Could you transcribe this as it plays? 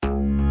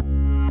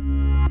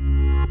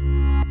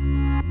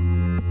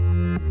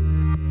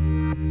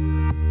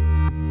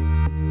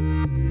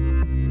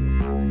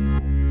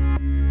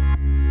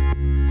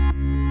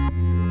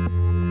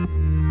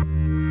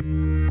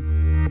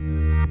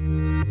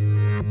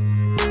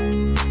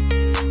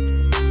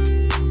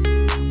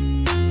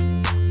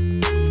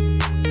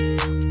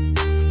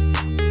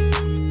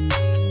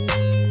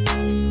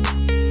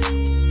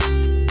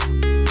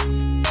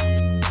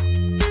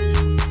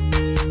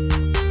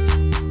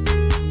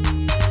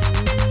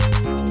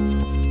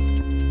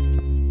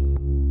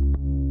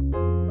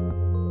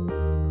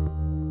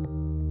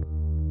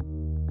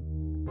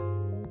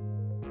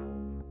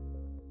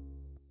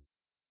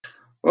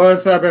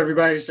What's up,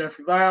 everybody? It's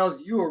Jeffrey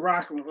Lyles. You are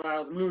rocking with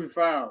Lyles Movie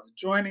Files.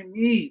 Joining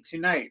me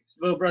tonight, is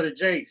little brother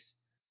Jace.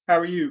 How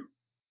are you?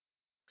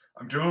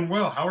 I'm doing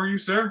well. How are you,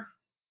 sir?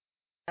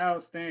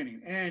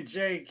 Outstanding. And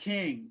Jay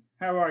King.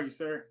 How are you,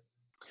 sir?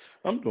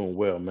 I'm doing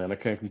well, man. I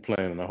can't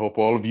complain, and I hope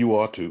all of you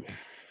are too.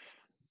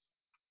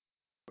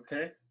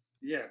 Okay.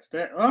 Yes,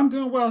 I'm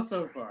doing well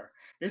so far.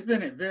 It's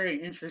been a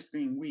very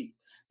interesting week.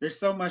 There's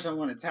so much I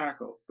want to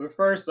tackle. But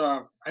first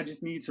off, I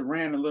just need to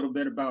rant a little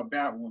bit about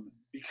Batwoman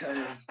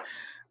because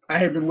I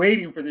had been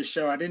waiting for this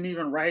show. I didn't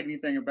even write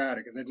anything about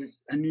it because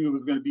I knew it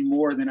was going to be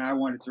more than I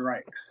wanted to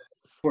write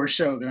for a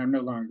show that I'm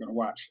no longer going to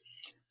watch.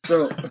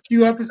 So a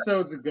few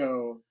episodes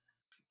ago,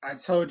 I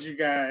told you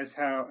guys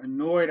how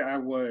annoyed I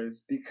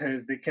was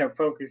because they kept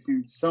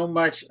focusing so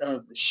much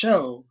of the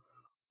show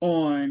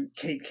on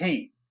Kate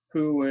Kane,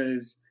 who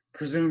was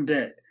presumed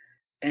dead,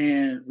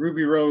 and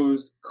Ruby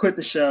Rose quit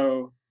the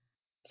show,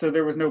 so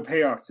there was no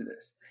payoff to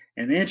this.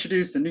 And they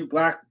introduced a new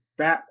black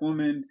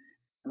Batwoman,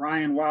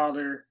 Ryan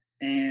Wilder,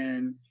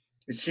 and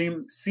it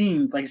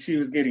seemed like she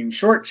was getting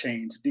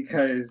shortchanged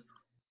because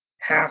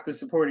half the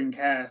supporting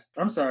cast,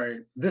 I'm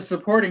sorry, the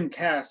supporting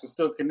cast was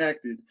still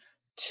connected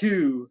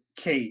to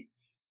Kate,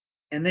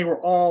 and they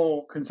were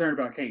all concerned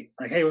about Kate.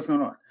 Like, hey, what's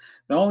going on?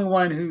 The only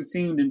one who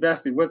seemed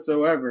invested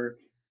whatsoever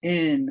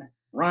in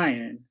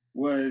Ryan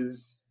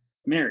was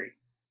Mary,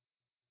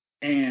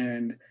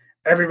 and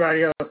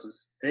everybody else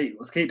was, hey,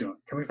 what's Kate doing?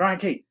 Can we find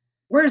Kate?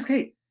 Where's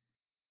Kate?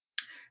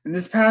 In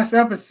this past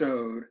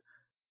episode,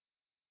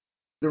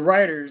 the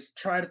writers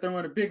try to throw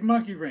in a big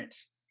monkey wrench.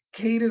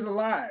 Kate is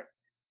alive,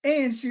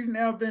 and she's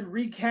now been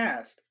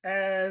recast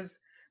as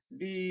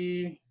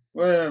the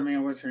well,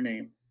 man, what's her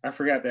name? I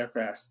forgot that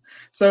fast.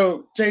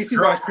 So, Jace, you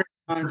Girl, watch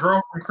the Krypton?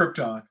 girl from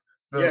Krypton,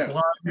 the Yes,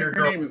 blonde I think haired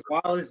her girl. name is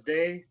Wallace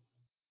Day.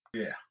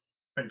 Yeah,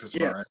 I think that's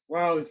about Yes, right.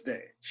 Wallace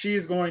Day. She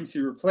is going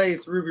to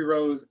replace Ruby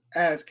Rose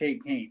as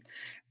Kate Kane,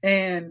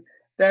 and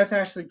that's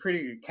actually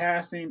pretty good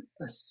casting,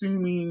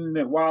 assuming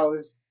that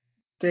Wallace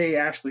Day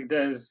actually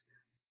does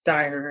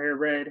dye her hair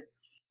red.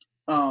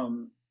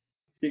 Um,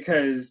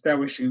 because that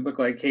way she can look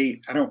like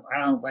Kate. I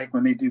don't like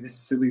when they do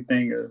this silly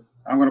thing of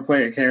I'm gonna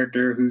play a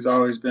character who's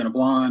always been a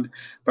blonde,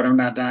 but I'm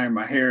not dyeing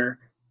my hair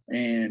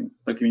and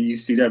looking at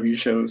UCW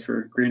shows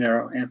for Green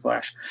Arrow and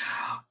Flash.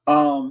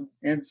 And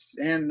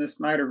the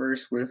Snyderverse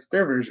with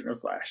their version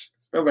of Flash.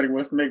 Nobody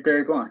wants to make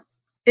Barry blonde.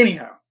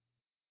 Anyhow,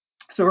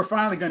 so we're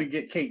finally gonna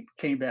get Kate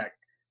came back.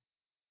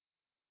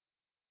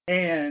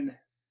 And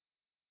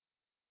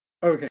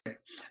okay.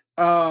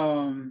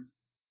 Um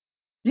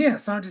Yeah,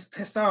 so I'm just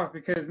pissed off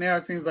because now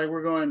it seems like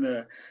we're going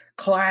the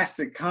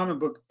classic comic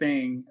book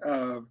thing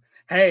of,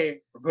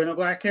 hey, we're putting a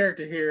black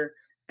character here,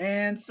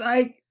 and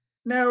psych,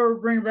 now we're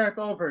bringing back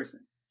the old person.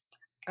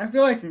 I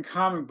feel like in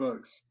comic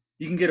books,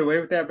 you can get away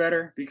with that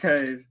better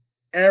because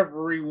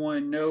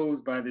everyone knows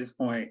by this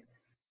point,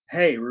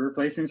 hey, we're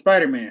replacing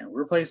Spider Man,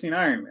 we're replacing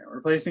Iron Man, we're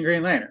replacing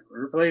Green Lantern,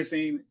 we're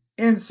replacing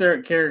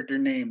insert character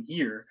name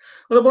here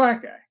with a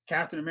black guy,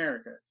 Captain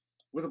America,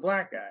 with a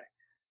black guy.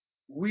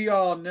 We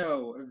all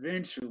know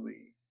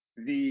eventually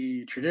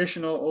the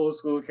traditional old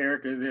school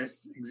character that's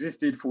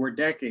existed for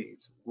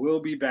decades will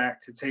be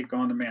back to take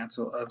on the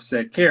mantle of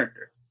said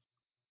character.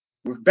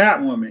 With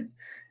Batwoman,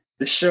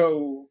 the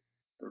show,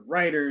 the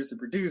writers, the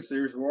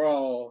producers were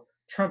all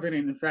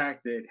trumpeting the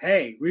fact that,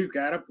 hey, we've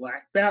got a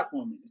black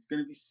Batwoman. It's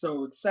going to be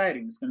so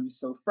exciting. It's going to be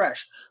so fresh.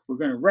 We're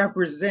going to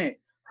represent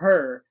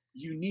her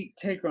unique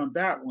take on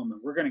Batwoman.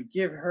 We're going to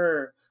give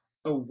her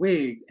a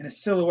wig and a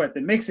silhouette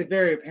that makes it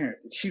very apparent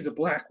that she's a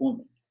black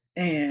woman.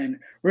 And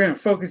we're going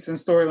to focus on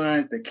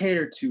storylines that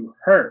cater to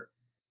her.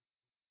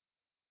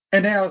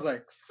 And then I was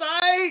like,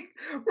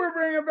 psych! We're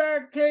bringing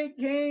back Kate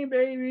Kane,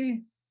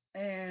 baby.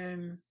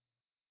 And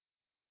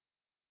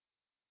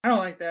I don't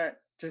like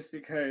that just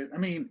because, I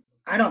mean,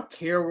 I don't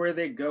care where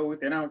they go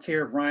with it. I don't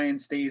care if Ryan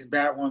stays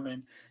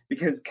Batwoman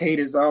because Kate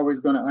is always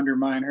going to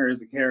undermine her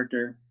as a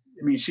character.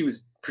 I mean, she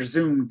was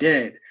presumed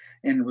dead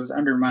and was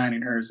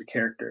undermining her as a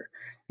character.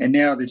 And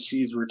now that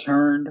she's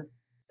returned,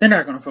 they're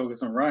not going to focus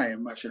on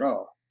Ryan much at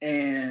all.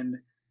 And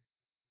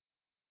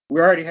we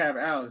already have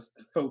Alice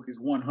to focus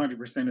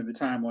 100% of the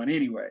time on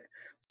anyway.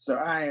 So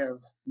I have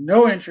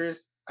no interest.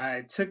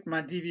 I took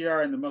my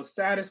DVR in the most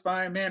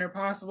satisfying manner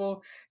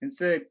possible and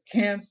said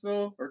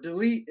cancel or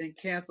delete and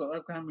cancel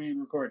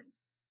upcoming recordings.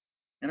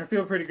 And I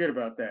feel pretty good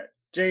about that.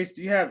 Jace,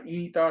 do you have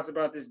any thoughts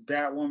about this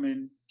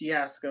Batwoman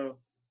fiasco?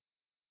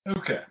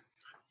 Okay.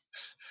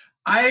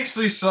 I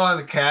actually saw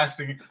the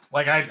casting.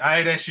 Like, I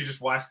had actually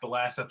just watched the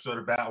last episode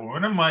of Batwoman.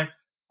 And I'm like,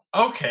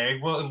 okay,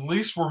 well, at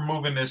least we're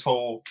moving this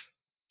whole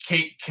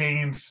Kate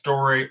Kane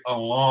story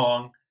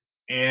along.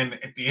 And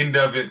at the end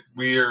of it,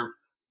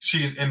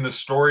 she's in the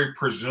story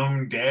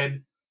presumed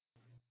dead.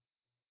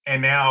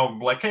 And now,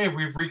 like, hey,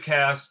 we've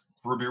recast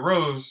Ruby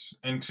Rose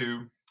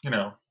into,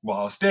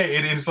 Wallace Day.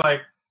 It is like,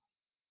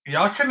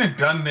 y'all couldn't have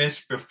done this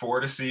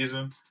before the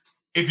season.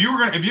 If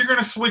you're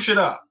gonna switch it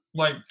up,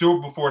 like do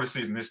it before the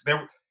season.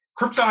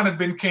 Krypton had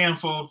been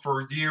canceled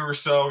for a year or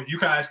so. You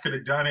guys could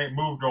have done it,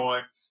 moved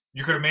on.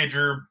 You could have made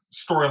your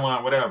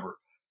storyline whatever.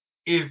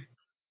 If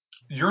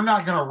you're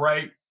not gonna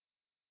write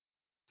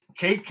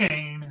Kate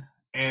Kane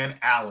and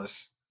Alice,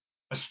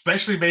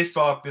 especially based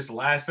off this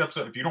last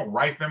episode. If you don't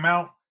write them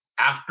out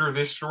after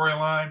this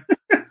storyline,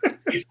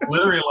 it's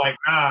literally like,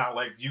 nah,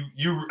 like you.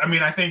 I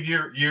mean, I think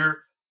I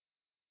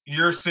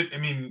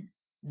mean,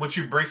 what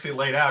you briefly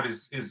laid out is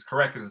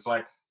correct. Because it's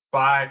like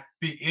by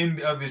the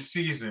end of this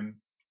season,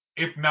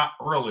 if not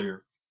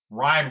earlier,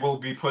 Ryan will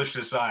be pushed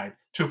aside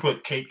to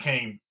put Kate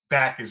Kane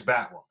back as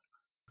Batwoman,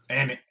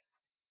 and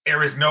it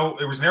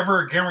was never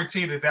a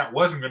guarantee that that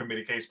wasn't going to be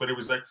the case. But it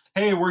was like,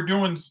 hey, we're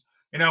doing,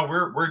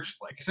 we're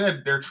like I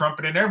said, they're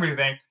trumpeting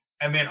everything,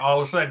 and then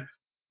all of a sudden,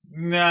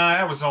 nah,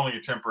 that was only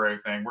a temporary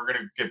thing. We're going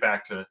to get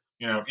back to,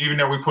 even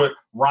though we put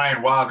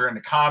Ryan Wilder in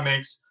the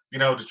comics,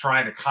 to try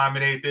and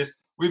accommodate this,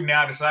 we've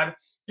now decided,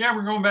 yeah,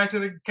 we're going back to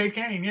the K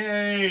Kane,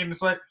 yay! And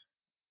it's like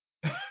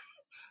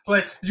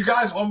you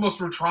guys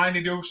almost were trying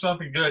to do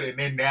something good, and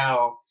then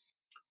now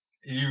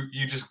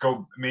you just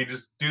go, I mean,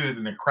 just do it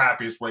in the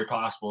crappiest way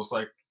possible. It's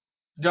like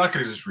y'all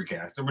could have just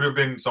recast. It would have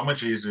been so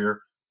much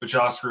easier, but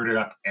y'all screwed it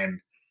up, and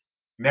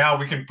now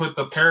we can put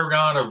the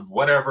paragon of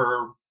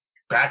whatever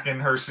back in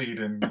her seat,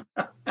 and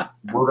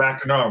we're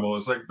back to normal.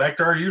 It's like back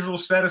to our usual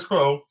status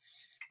quo.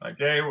 Like,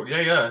 yay,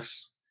 yay us.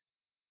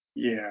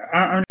 Yeah,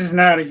 I'm just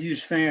not a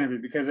huge fan of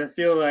it because I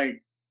feel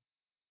like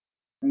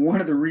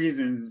one of the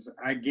reasons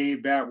I gave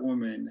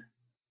Batwoman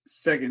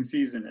second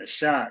season a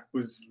shot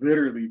was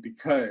literally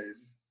because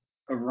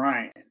of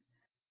Ryan.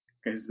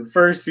 Because the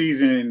first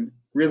season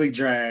really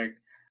dragged.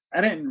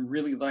 I didn't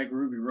really like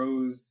Ruby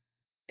Rose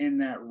in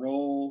that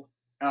role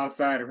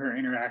outside of her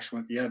interaction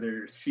with the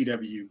other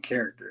CW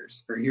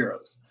characters or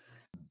heroes.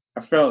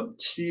 I felt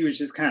she was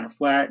just kind of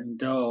flat and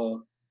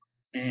dull,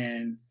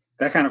 and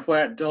that kind of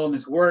flat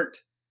dullness worked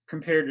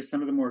compared to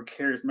some of the more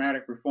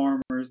charismatic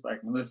performers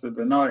like Melissa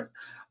Benoist,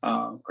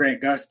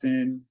 Grant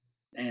Gustin,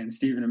 and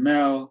Stephen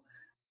Amell.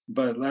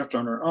 But left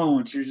on her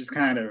own, she was just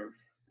kind of,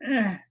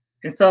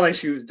 it felt like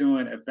she was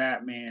doing a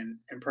Batman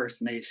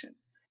impersonation.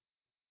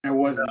 I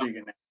wasn't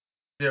digging that.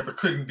 Yeah, but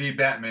couldn't be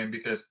Batman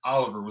because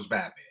Oliver was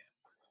Batman.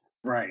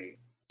 Right.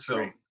 So,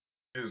 right.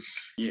 Was,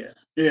 yeah.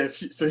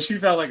 So she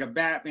felt like a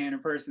Batman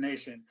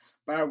impersonation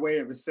by way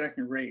of a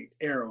second-rate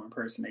Arrow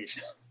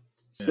impersonation.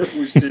 So it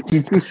was just,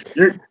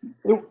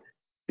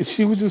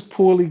 she was just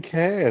poorly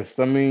cast.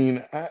 I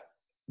mean,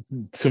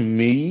 to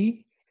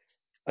me,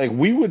 like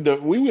we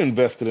were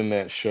invested in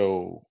that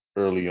show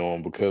early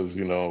on because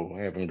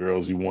having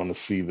girls, you want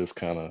to see this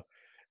kind of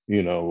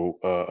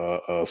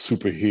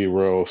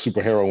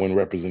superheroine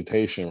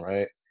representation,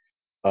 right?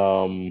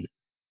 Um,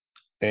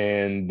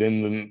 and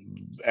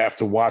then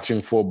after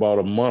watching for about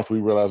a month, we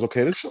realized,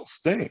 okay, this show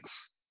stinks.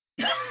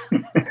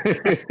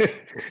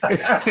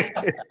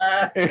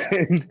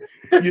 And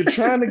you're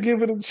trying to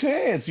give it a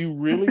chance. You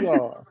really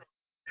are.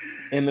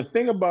 And the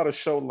thing about a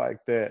show like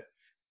that,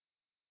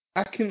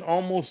 I can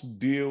almost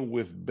deal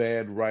with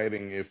bad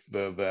writing if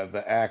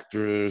the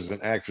actors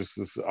and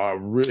actresses are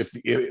really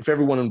if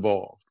everyone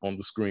involved on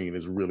the screen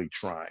is really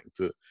trying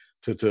to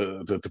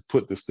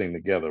put this thing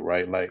together,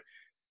 right? Like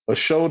a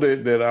show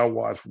that I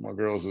watch for my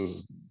girls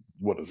is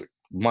what is it?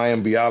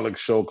 Mayim Bialik's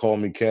show Call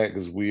Me Kat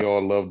because we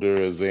all loved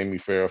her as Amy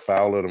Farrah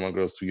Fowler. And my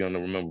girls too young to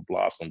remember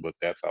Blossom, but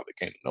that's how they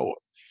came to know her.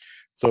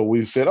 So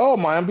we said, "Oh,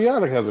 Mayim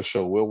Bialik has a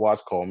show. We'll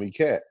watch Call Me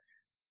Kat."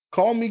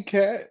 Call Me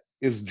Kat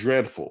is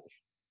dreadful.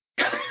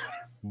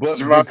 But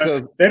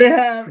because they didn't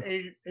have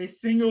a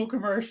single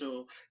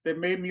commercial that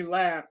made me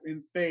laugh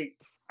and think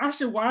I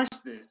should watch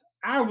this.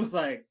 I was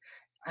like,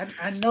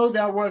 I know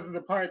that wasn't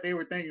the part they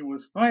were thinking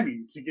was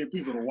funny to get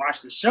people to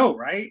watch the show,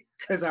 right?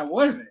 Because I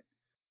wasn't.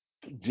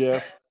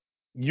 Jeff,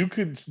 you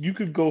could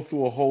go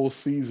through a whole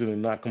season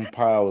and not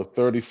compile a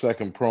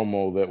 30-second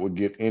promo that would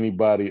get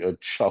anybody a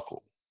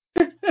chuckle.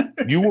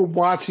 You were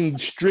watching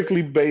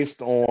strictly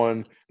based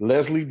on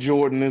Leslie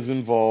Jordan is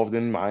involved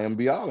and Mayim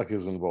Bialik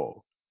is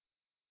involved.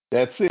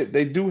 That's it.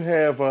 They do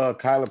have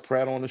Kyla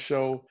Pratt on the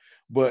show,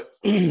 but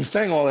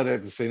saying all of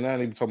that to say,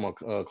 not even talking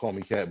about Call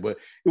Me Cat, but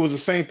it was the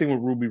same thing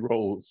with Ruby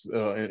Rose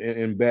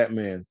in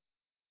Batman.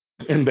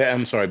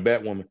 I'm sorry,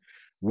 Batwoman.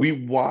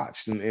 We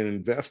watched and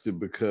invested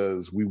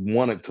because we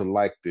wanted to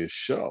like this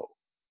show.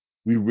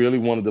 We really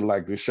wanted to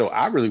like this show.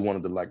 I really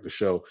wanted to like the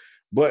show,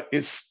 but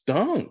it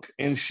stunk.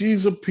 And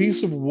she's a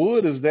piece of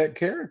wood as that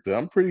character.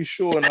 I'm pretty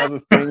sure in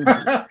other things.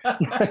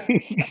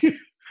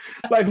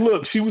 Like,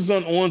 look, she was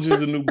on Orange is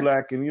the New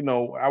Black, and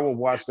I would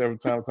watch that every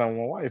time with my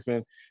wife,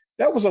 and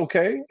that was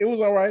okay. It was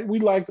all right. We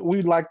liked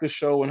the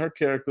show, and her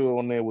character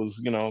on there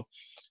was,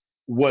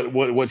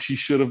 what she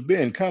should have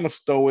been, kind of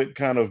stoic,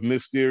 kind of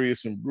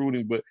mysterious and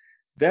brooding, but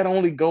that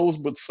only goes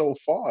but so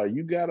far.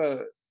 You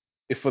gotta,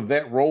 if for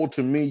that role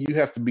to me, you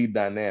have to be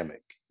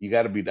dynamic. You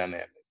got to be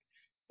dynamic,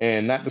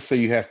 and not to say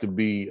you have to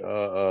be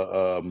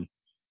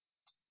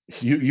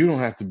you don't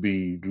have to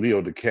be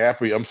Leo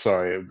DiCaprio. I'm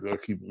sorry, I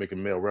keep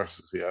making male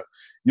references here.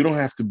 You don't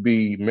have to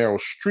be Meryl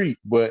Streep,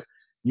 but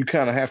you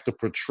kind of have to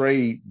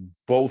portray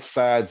both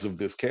sides of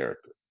this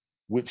character,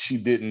 which she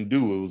didn't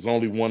do. It was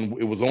only one.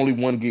 It was only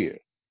one gear.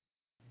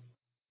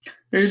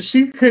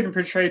 She couldn't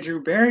portray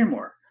Drew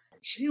Barrymore.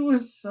 she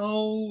was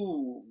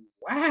so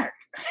whack.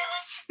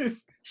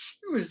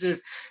 She was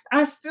just.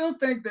 I still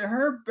think that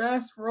her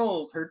best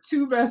roles, her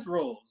two best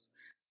roles,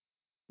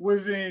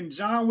 was in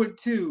John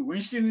Wick 2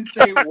 when she didn't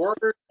say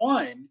word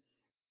one.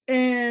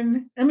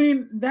 And I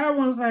mean, that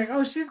one was like,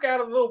 oh, she's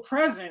got a little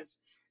presence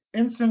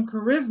and some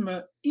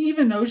charisma,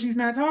 even though she's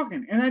not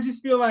talking. And I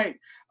just feel like,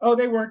 oh,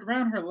 they worked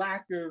around her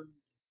lack of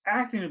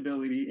acting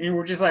ability and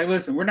we're just like,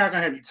 listen, we're not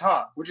gonna have you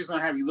talk. We're just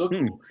gonna have you look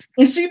Mm, cool.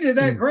 And she did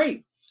that mm.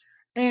 great.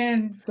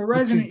 And the But see,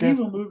 Resident that's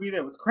Evil movie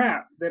that was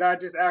crap that I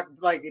just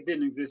acted like it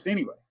didn't exist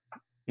anyway.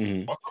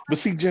 But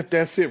see, Jeff,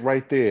 that's it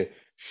right there.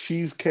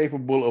 She's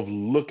capable of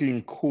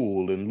looking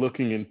cool and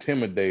looking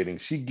intimidating.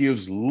 She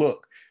gives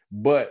look,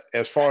 but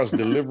as far as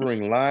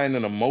delivering line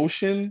and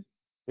emotion,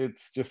 it's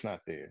just not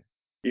there.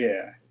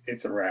 Yeah,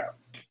 it's a wrap.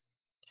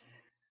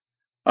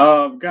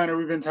 Gunner,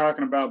 we've been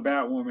talking about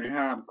Batwoman and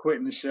how I'm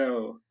quitting the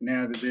show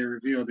now that they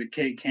revealed that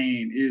Kate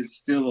Kane is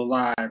still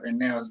alive and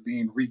now is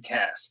being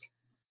recast.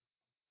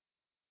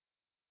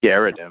 Yeah, I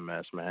read that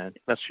mess, man.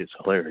 That shit's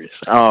hilarious.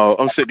 Oh,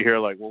 I'm sitting here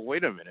like, well,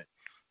 wait a minute.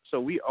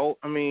 So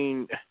I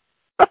mean,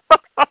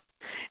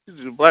 this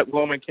is a black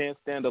woman can't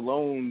stand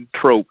alone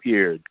trope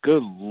here.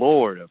 Good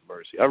Lord have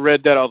mercy. I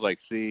read that. I was like,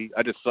 see,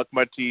 I just sucked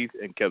my teeth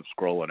and kept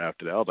scrolling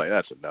after that. I was like,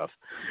 that's enough.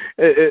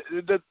 I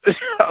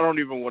don't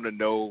even want to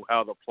know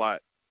how the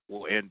plot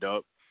will end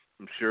up.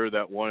 I'm sure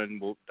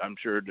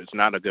it's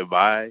not a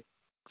goodbye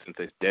since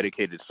they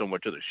dedicated so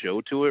much of the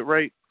show to it,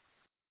 right?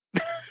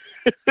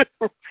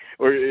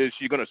 Or is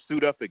she going to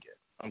suit up again?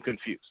 I'm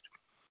confused.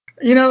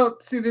 You know,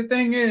 see, the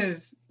thing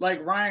is,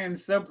 like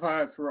Ryan's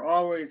subplots were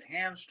always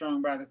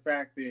hamstrung by the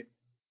fact that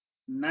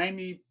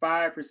 95%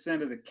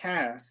 of the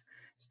cast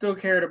still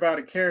cared about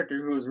a character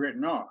who was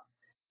written off.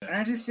 And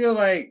I just feel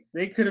like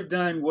they could have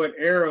done what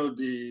Arrow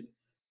did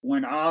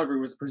when Oliver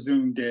was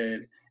presumed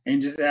dead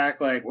and just act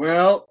like,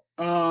 well,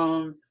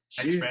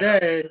 she's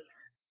dead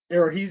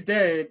or he's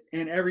dead,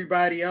 and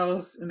everybody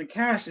else in the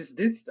cast just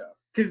did stuff.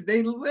 Because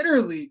they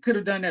literally could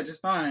have done that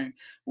just fine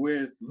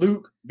with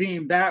Luke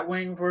being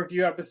Batwing for a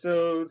few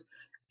episodes,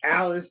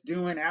 Alice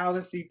doing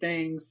Alicey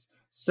things,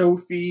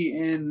 Sophie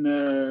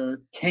and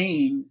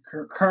Kane,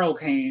 Colonel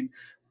Kane,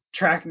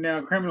 tracking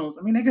down criminals.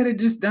 I mean, they could have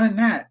just done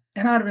that,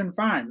 and I'd have been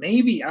fine.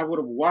 Maybe I would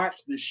have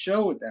watched the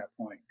show at that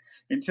point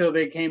until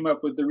they came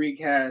up with the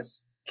recast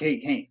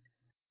Kate Kane.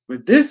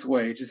 But this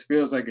way, it just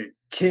feels like a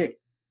kick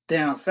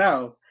down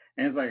south,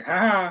 and it's like,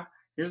 haha,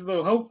 here's a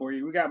little hope for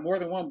you. We got more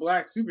than one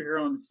black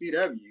superhero on the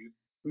CW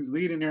who's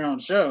leading their own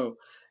show,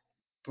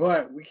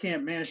 but we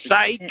can't manage to.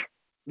 Psych.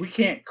 We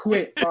can't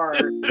quit our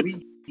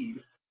lead.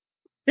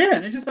 Yeah,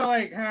 and it just felt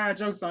like,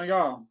 jokes on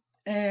y'all.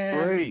 And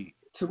Right.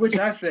 to which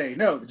I say,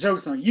 no, the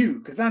joke's on you,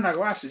 because I'm not going to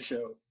watch the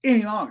show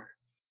any longer.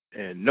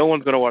 And no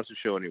one's going to watch the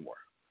show anymore.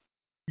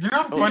 You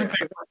know the funny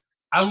thing?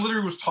 I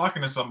literally was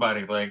talking to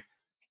somebody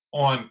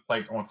on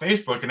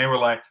Facebook, and they were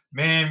like,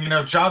 "Man,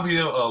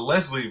 Javier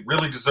Leslie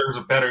really deserves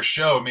a better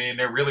show. I mean,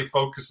 they're really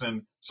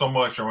focusing so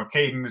much on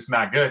Caden. It's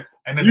not good."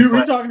 And then were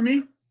you talking to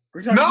me?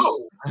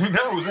 No,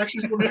 it was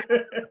actually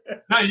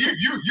no.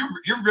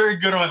 You're very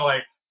good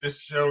on this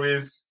show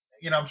is.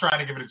 I'm trying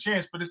to give it a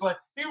chance, but it's like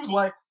he was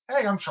like,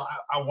 "Hey,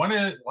 I want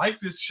to like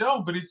this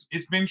show, but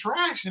it's been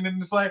trash." And then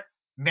it's like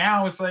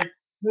now it's like,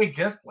 hey,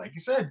 guess like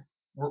you said,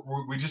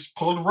 we just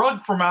pulled the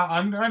rug from out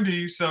under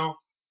you. So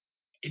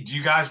do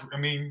you guys? I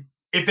mean,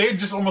 if they had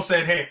just almost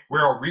said, "Hey, we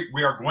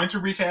are going to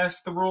recast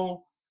the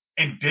role,"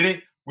 and did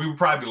it, we would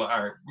probably be like,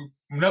 "All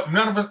right."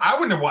 None of us. I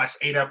wouldn't have watched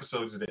 8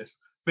 episodes of this,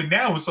 but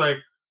now it's like,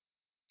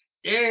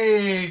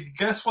 "Yay!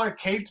 Guess what?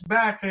 Kate's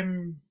back,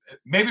 and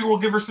maybe we'll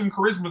give her some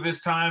charisma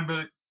this time."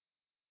 But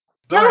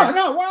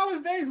no,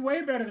 Wallace Day's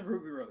way better than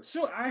Ruby Rose.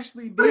 She'll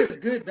actually be a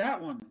good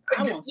Batwoman.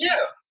 Yeah.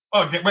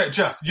 Oh, wait,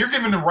 Jeff, you're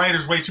giving the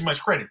writers way too much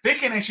credit. They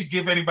can't actually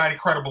give anybody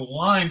credible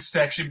line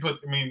section. But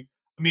I mean,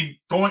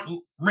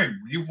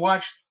 you've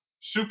watched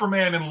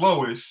Superman and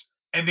Lois,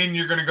 and then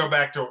you're gonna go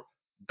back to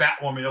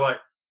Batwoman. You're like,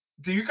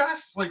 do you guys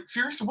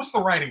seriously? What's the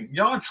writing?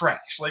 Y'all are trash.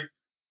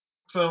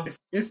 So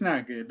it's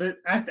not good. But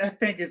I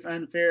think it's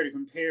unfair to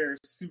compare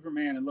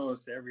Superman and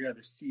Lois to every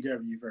other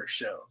CW verse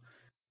show,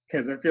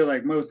 because I feel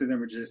like most of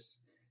them are just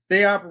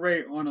they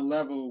operate on a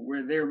level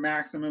where their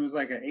maximum is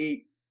like an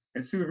 8,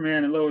 and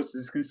Superman and Lois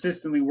is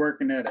consistently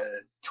working at a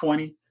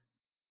 20.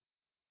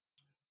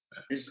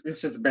 It's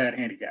just a bad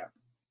handicap.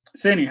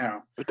 So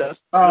anyhow, but that's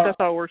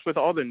how it works with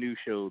all the new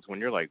shows. When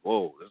you're like,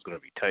 whoa, this is gonna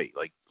be tight.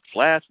 Like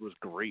Flash was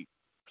great,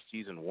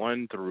 season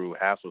 1 through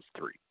half of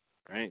 3,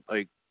 right?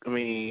 Like, I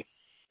mean,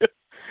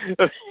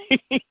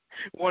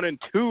 1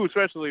 and 2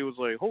 especially was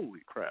like,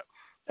 holy crap.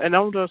 And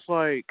I'm just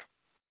like,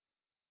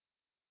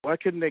 why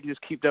couldn't they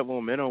just keep that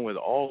momentum with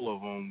all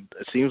of them?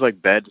 It seems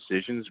like bad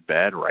decisions,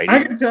 bad writing.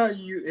 I can tell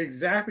you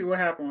exactly what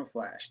happened with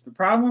Flash. The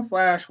problem with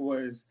Flash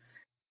was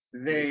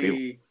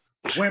they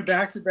went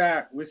back to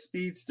back with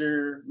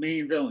speedster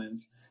main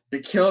villains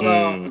that killed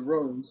off the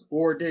Rogues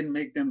or didn't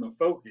make them the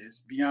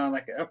focus beyond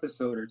like an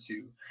episode or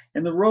two.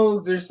 And the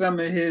Rogues are some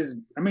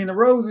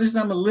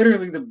of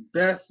literally the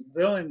best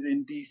villains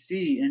in DC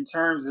in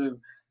terms of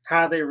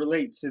how they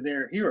relate to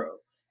their hero.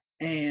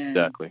 And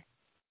Exactly.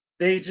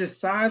 they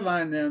just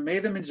sidelined them,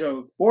 made them a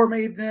joke, or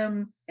made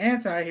them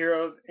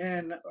anti-heroes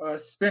in a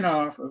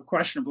spin-off of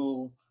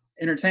questionable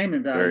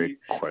entertainment Very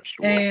value.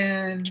 questionable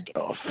And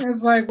stuff.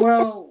 it's like,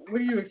 well, what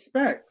do you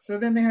expect? So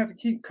then they have to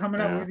keep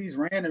coming up Yeah. with these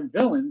random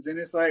villains, and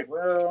it's like,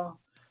 well,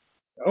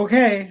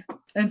 okay.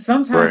 And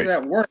sometimes Right.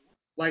 that works,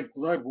 like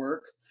blood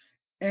work,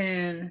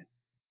 and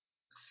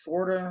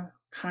sorta,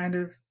 kind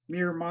of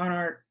Mirror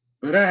Monarch.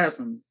 But that has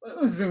some.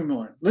 Let's zoom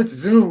on. Let's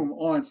zoom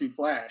on to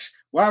Flash.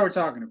 While we're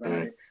talking about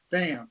Mm. it,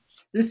 bam!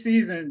 This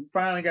season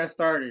finally got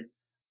started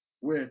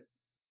with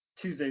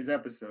Tuesday's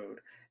episode,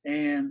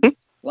 and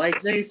like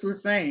Jace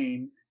was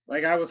saying,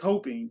 like I was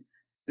hoping,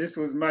 this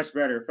was much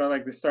better. It felt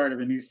like the start of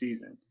a new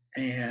season,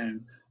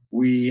 and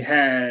we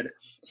had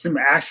some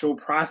actual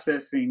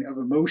processing of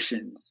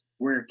emotions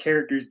where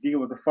characters deal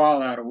with the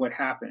fallout of what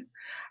happened.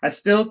 I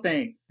still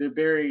think that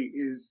Barry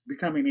is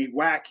becoming a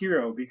whack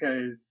hero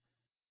because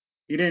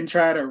he didn't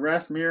try to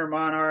arrest Mirror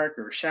Monarch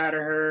or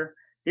shatter her.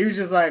 He was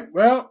just like,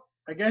 well,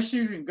 I guess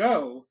you can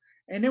go.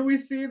 And then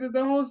we see that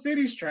the whole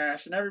city's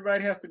trash and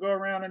everybody has to go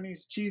around in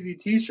these cheesy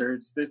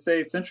t-shirts that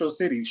say Central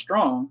City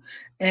Strong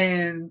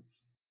and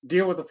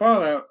deal with the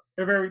fallout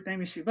of everything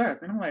that she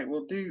left. And I'm like,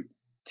 well, dude,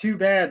 too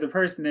bad the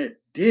person that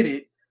did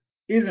it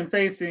isn't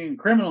facing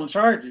criminal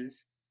charges.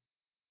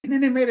 And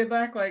then they made it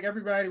act like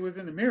everybody was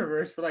in the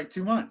Mirrorverse for like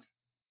 2 months.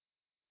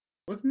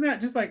 Wasn't that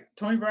just like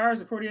 24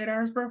 hours or 48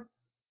 hours, bro?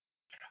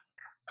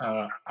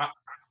 I,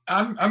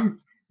 I'm.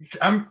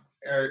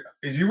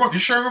 You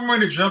sure I'm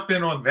going to jump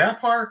in on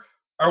that part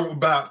or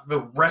about the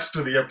rest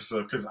of the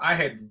episode? Because I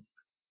had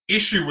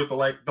issue with the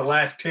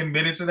last 10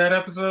 minutes of that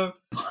episode.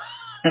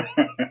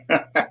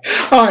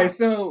 All right,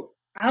 so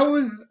I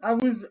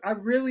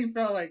really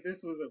felt like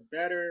this was a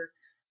better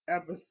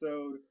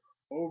episode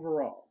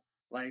overall.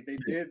 Like they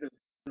did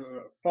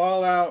the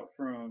fallout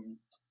from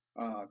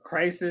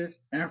Crisis,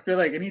 and I feel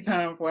like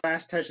anytime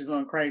Flash touches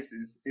on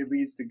Crisis, it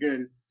leads to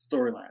good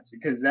storylines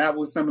because that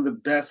was some of the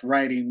best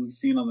writing we've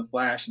seen on the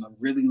Flash in a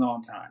really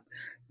long time.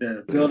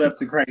 The build up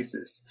to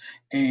Crisis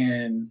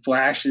and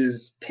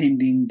Flash's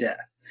pending death.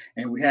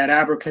 And we had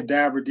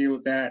Abracadabra deal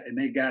with that, and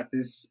they got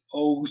this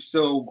oh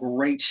so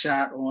great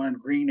shot on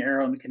Green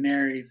Arrow and the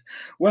Canaries.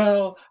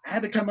 Well, I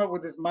had to come up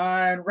with this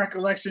mind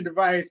recollection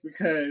device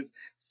because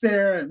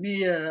Sarah and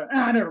Mia,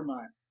 never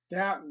mind.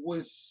 That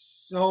was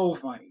so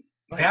funny.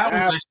 Like That was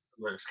that, actually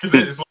worse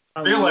because it's like,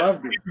 I I feel like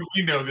loved it.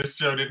 we know this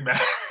show didn't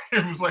matter.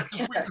 It was like,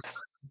 Yes,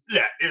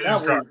 yeah, it that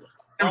was was garbage.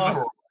 It was awesome.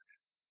 horrible.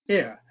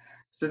 Yeah.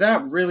 So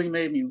that really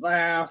made me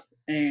laugh.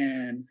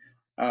 And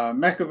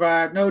Mecha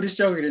Vibe, no, this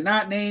Joker did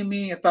not name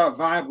me. I thought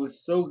Vibe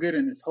was so good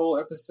in this whole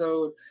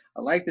episode.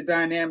 I like the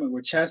dynamic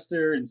with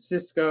Chester and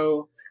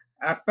Cisco.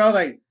 I felt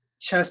like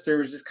Chester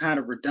was just kind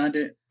of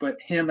redundant, but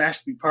him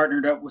actually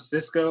partnered up with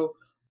Cisco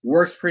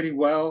works pretty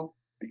well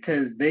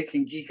because they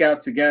can geek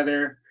out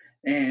together.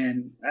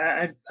 And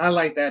I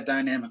like that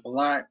dynamic a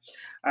lot.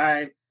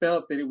 I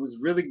felt that it was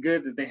really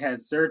good that they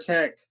had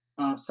Zyrtec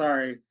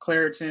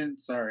Claritin,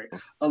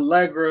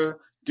 Allegra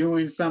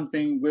doing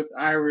something with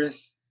Iris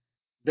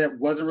that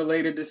wasn't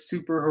related to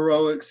super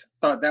heroics.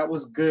 Thought that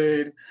was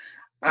good.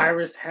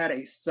 Iris had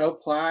a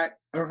subplot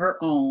of her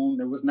own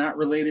that was not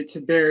related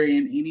to Barry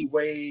in any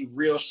way,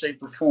 real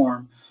shape, or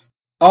form.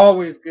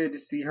 Always good to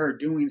see her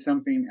doing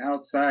something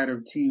outside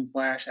of Team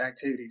Flash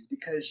activities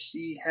because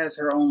she has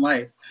her own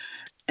life.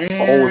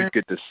 Always And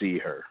good to see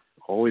her.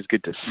 Always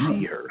good to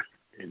see her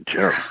in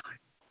general.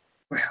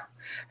 well,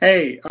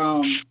 hey,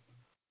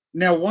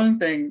 now one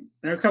thing,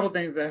 there are a couple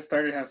things that I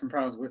started to have some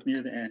problems with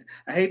near the end.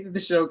 I hate that the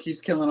show keeps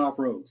killing off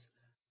rogues.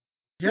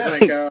 It's Yeah.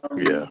 like,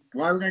 Yeah.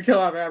 why are we gonna kill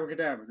off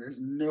Abracadabra? There's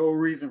no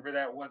reason for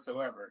that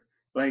whatsoever.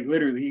 Like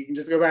literally, he can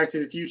just go back to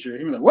the future.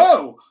 He was like,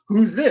 "Whoa,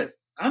 who's this?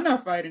 I'm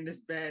not fighting this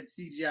bad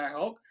CGI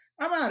Hulk.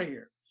 I'm out of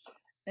here."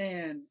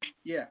 And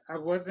yeah, I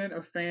wasn't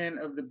a fan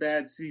of the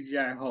bad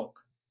CGI Hulk.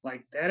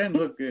 Like that didn't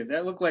look good.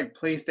 That looked like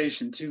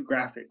PlayStation 2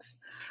 graphics.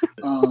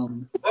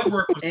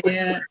 Bloodwork was way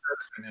And better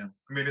than him.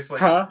 I mean, it's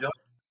like, huh?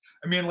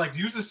 I mean, like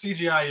use the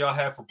CGI y'all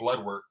have for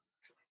Bloodwork.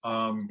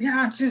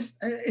 Yeah,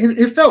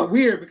 it felt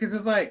weird because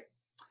it's like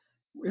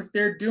if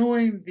they're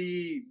doing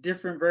the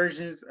different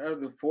versions of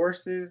the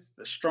forces,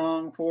 the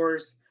strong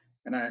force,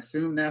 and I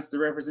assume that's the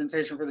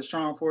representation for the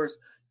strong force,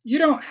 you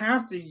don't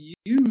have to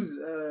use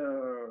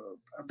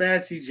a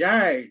bad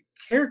CGI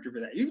character for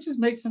that. You can just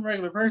make some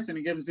regular person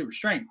and give them super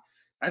strength.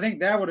 I think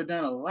that would have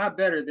done a lot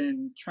better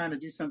than trying to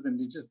do something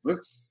that just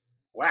looks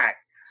whack.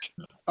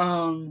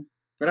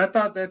 But I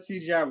thought that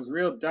CGI was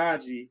real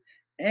dodgy,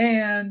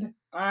 and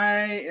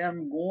I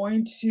am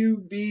going to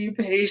be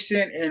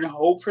patient and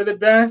hope for the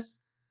best,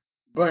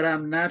 but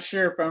I'm not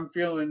sure if I'm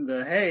feeling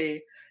the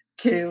hey,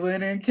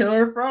 Caitlin and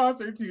Killer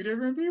Frost are two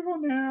different people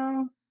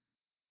now.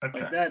 Okay.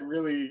 Like that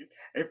really,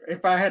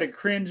 if I had a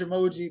cringe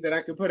emoji that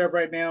I could put up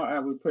right now, I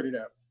would put it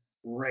up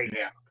right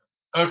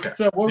now. Okay.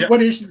 So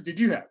what issues did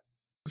you have?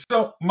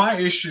 So my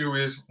issue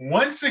is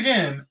once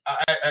again,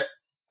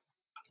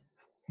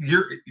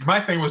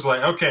 my thing was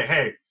like, okay,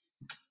 hey,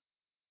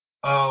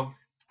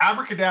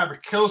 Abracadabra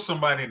kills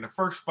somebody in the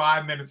first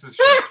 5 minutes of the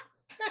show.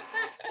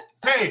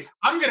 hey,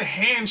 I'm gonna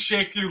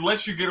handshake you,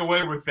 let you get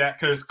away with that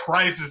because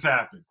crisis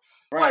happened.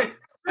 Right. Like,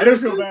 I do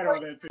feel bad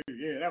about that too.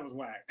 Yeah, that was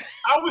whack.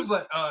 I was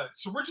like,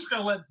 so we're just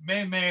gonna let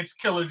man's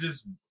killer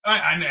just.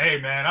 Hey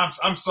man,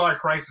 I'm sorry,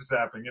 crisis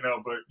happened,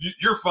 but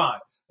you're fine.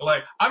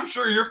 Like, I'm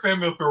sure your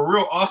family will feel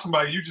real awesome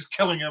about you just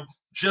killing him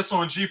just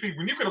on GP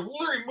when you could have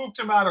literally moved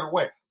him out of the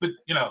way. But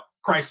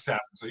crisis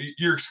happened, so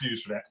you're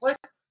excused for that. Like,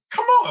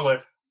 come on,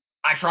 like,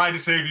 I tried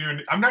to save you,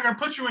 and I'm not gonna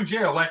put you in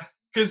jail, like,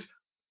 because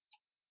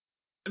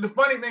the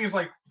funny thing is,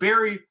 like,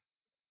 Barry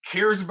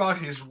cares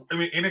about his. I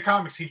mean, in the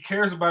comics, he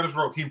cares about his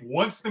rogue. He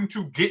wants them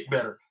to get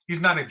better.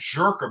 He's not a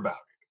jerk about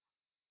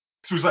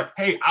it. So he's like,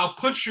 hey, I'll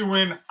put you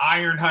in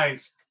Iron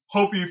Heights.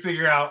 Hope you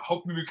figure out.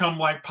 Hope you become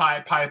like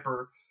Pied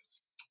Piper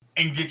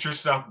and get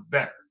yourself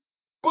better.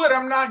 But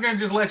I'm not going to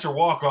just let you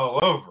walk all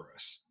over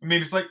us. I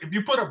mean, it's like if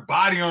you put a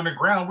body on the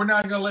ground, we're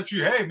not going to let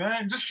you, hey,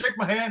 man, just shake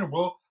my hand and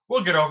we'll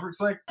get over it.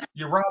 It's like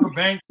you rob a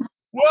bank.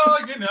 Well,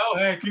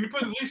 hey, can you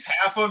put at least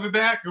half of it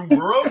back and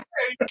we're okay?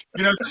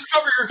 Just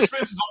cover your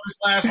expenses on this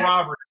last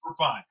robbery. We're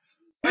fine.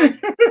 Like,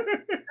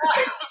 it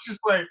was just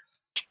like,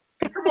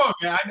 come on,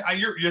 man!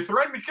 You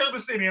threatened to kill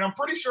the city, and I'm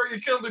pretty sure you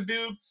killed the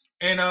dude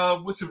in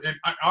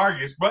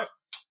Argus. But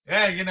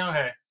yeah,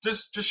 hey,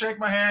 just shake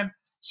my hand.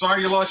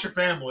 Sorry you lost your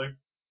family.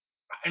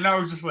 And I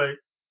was just like,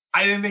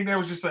 I didn't think that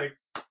was just like,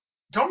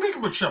 don't make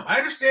him a chump. I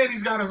understand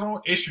he's got his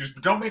own issues,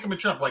 but don't make him a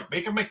chump. Like,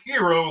 make him a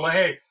hero. Like,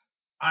 hey,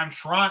 I'm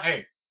trying.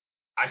 Hey,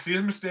 I see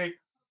his mistake.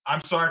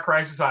 I'm sorry,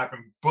 crisis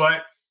happened,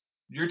 but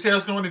your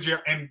tail's going to jail,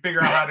 and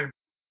figure out how to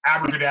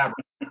abracadabra.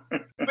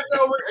 But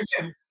no,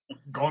 again,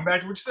 going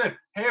back to what you said,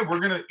 hey, we're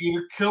going to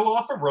either kill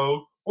off a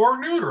rogue or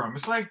neuter him.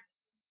 It's like,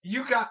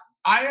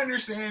 I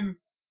understand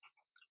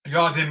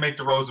y'all didn't make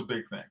the rogues a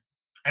big thing.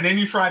 And then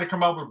you try to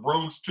come up with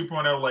Rogues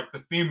 2.0, like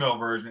the female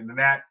version, and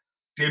that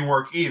didn't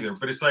work either.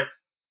 But it's like,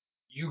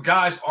 you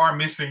guys are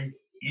missing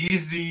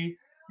easy,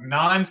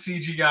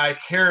 non-CGI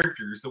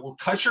characters that will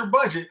cut your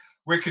budget,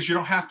 because you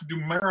don't have to do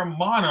Mara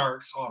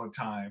Monarchs all the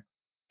time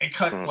and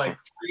cut like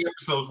 3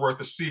 episodes worth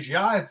of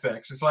CGI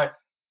effects. It's like,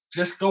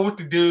 just go with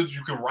the dudes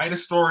you can write a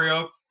story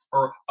of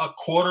or a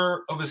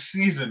quarter of a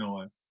season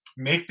on.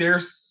 Make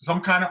there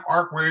some kind of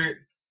arc where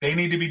they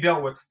need to be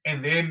dealt with,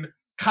 and then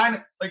kind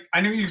of like,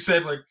 I know you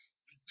said like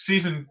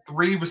season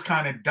 3 was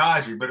kind of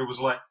dodgy, but it was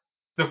like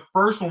the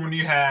first one when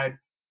you had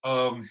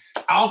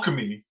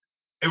Alchemy,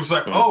 it was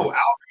like, oh,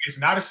 Alchemy is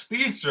not a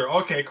speedster.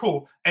 Okay,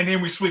 cool. And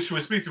then we switched to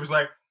a speedster. It was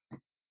like,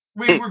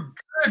 we were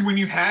good when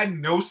you had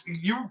no.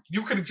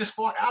 You could have just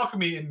fought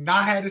Alchemy and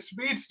not had a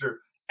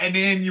speedster, and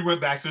then you went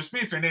back to a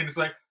speedster, and then it's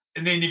like,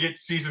 and then you get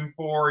season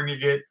 4, and you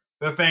get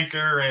the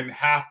Thinker and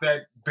half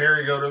that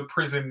Barry go to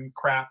prison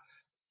crap,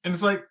 and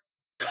it's like,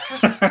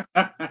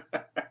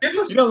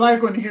 you don't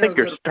like when the heroes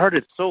Thinker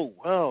started so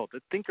well. The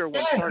Thinker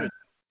one started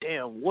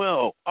damn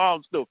well. Oh,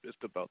 I'm still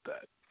pissed about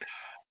that.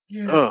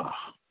 Yeah.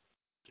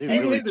 They he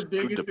really is the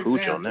biggest the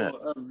pooch on that.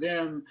 example of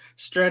them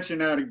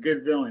stretching out a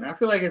good villain. I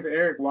feel like if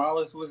Eric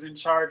Wallace was in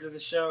charge of the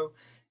show,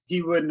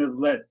 he wouldn't have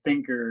let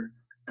Thinker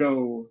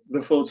go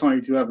the full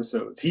 22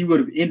 episodes. He would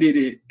have ended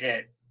it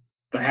at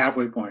the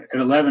halfway point, at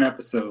 11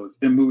 episodes,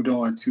 then moved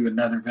on to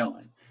another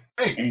villain.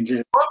 Hey, and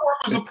just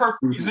Bloodwork was a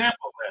perfect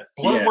example of that.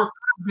 Bloodwork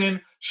could have been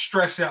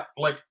stretched out.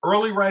 Like,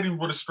 early writing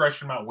would have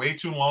stretched him out way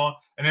too long,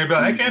 and they'd be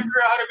like, I can't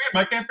figure out how to beat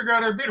him. I can't figure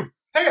out how to beat him.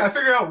 Hey, I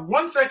figured out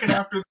 1 second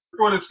after the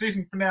record of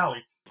season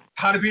finale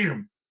how to beat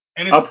him.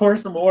 And I'll pour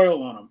some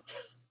oil on him.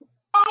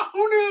 Oh,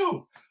 who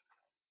knew?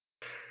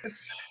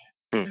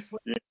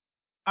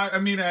 I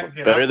mean,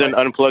 better than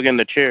unplugging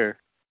the chair.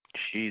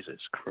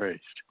 Jesus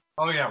Christ.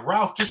 Oh yeah,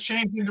 Ralph just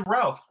changed into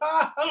Ralph.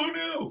 Who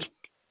knew?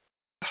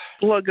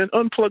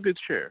 Unplug the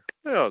chair.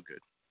 They're all good.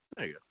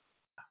 There you go.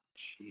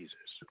 Jesus.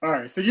 All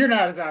right, so you're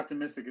not as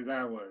optimistic as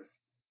I was.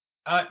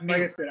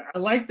 Like I said, I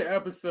like the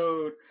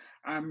episode.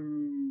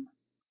 I'm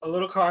a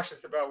little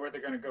cautious about where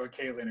they're going to go with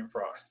Caitlin and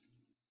Frost.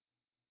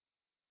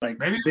 Like,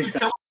 maybe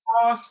Killer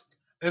Frost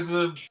is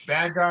a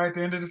bad guy at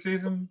the end of the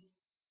season.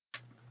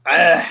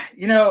 I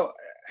feel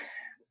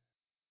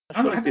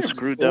like they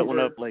screwed that one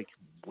up like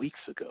weeks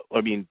ago.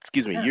 I mean,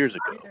 years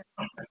ago.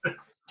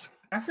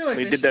 I feel like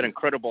they did that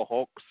Incredible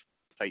Hulk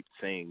type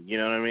thing. You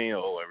know what I mean?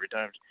 Oh, every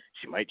time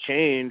she might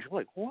change. I'm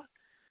like, what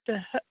the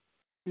heck?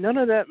 None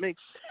of that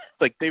makes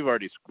like they've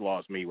already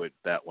lost me with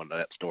that one.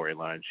 That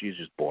storyline. She's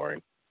just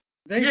boring.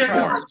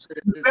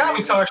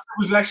 Sally Talk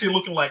was actually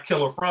looking like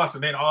Killer Frost,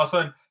 and then all of a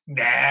sudden,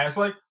 nah. It's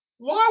like,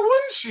 why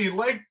wouldn't she?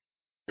 Like,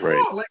 come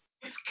on, like,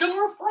 it's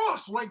Killer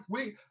Frost. Like,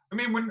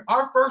 when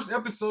our first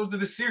episodes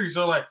of the series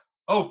are like,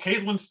 oh,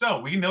 Caitlin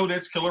Snow, we know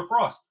that's Killer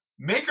Frost.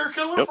 Make her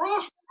Killer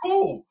Frost,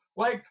 cool.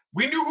 Like,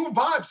 we knew who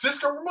Vibe,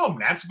 Cisco Ramon,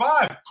 that's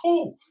Vibe,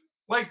 cool.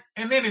 Like,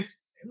 and then it's,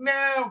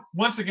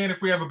 once again, if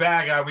we have a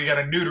bad guy, we got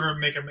to neuter him,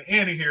 make him an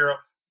anti-hero,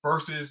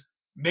 versus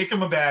make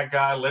him a bad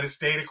guy, let it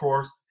stay the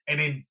course, and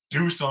then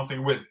do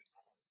something with it.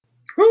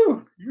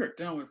 Whew, you're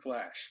done with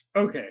Flash.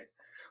 Okay.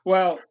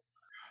 Well,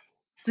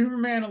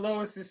 Superman and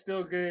Lois is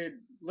still good.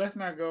 Let's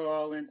not go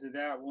all into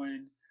that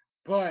one.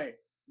 But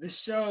the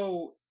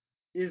show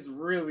is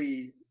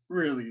really,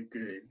 really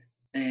good.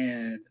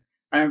 And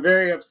I am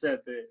very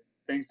upset that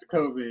thanks to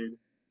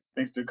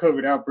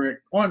COVID outbreak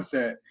on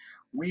set,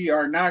 we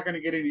are not going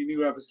to get any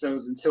new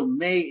episodes until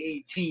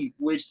May 18th,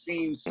 which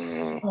seems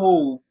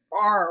so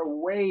far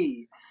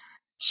away.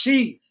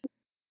 Chief,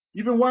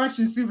 you've been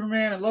watching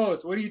Superman and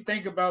Lois. What do you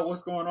think about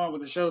what's going on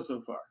with the show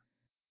so far?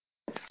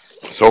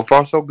 So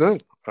far, so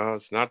good.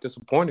 It's not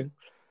disappointing.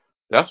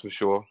 That's for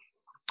sure.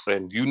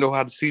 And you know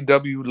how the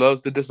CW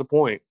loves to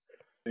disappoint.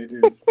 They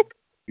do.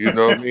 You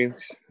know what I mean?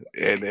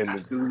 And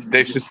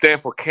they should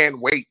stand for can't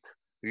wait.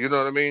 You know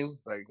what I mean?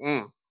 Like,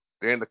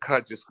 they're in the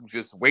cut, just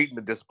waiting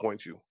to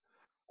disappoint you.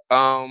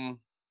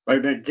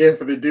 Like that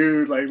gif of the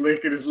dude like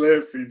licking his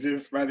lips and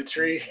just by the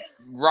tree.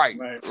 Right,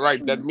 Like,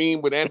 right. That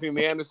meme with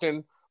Anthony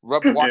Anderson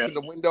watching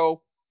the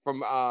window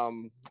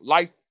from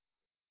Life,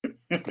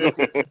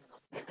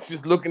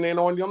 just looking in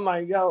on you. I'm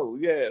like, yo,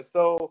 yeah.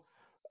 So,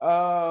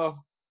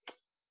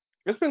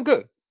 it's been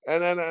good,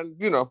 and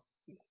you know,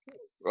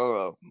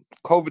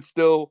 COVID's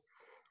still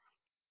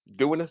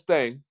doing its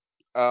thing.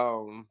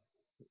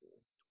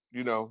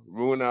 You know,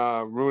 ruining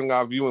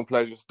our viewing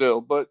pleasure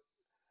still. But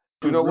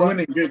you know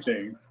ruining what? good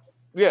things.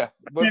 Yeah,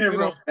 but Can't you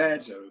know,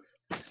 bad shows.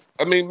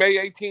 I mean, May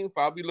 18th,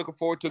 I'll be looking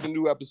forward to the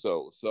new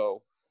episode.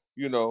 So,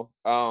 you know,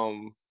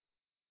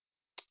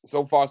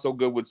 so far so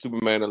good with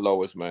Superman and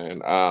Lois,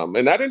 man.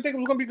 And I didn't think it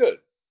was gonna be good.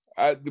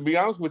 To be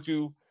honest with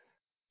you,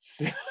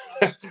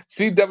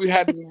 CW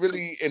hadn't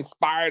really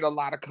inspired a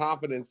lot of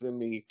confidence in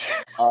me.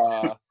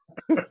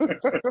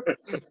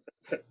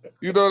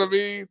 You know what I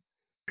mean?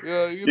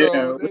 Yeah, you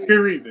know. With good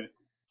reason.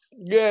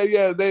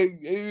 Yeah. They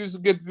used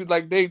to get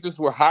like they just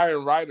were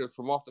hiring writers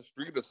from off the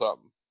street or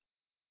something.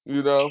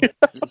 You know,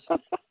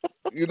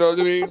 you know what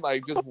I mean?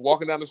 Like just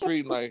walking down the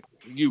street and like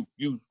you,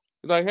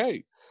 like,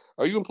 hey,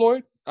 are you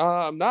employed?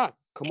 I'm not.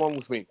 Come on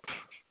with me.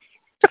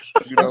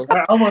 You know,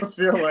 I almost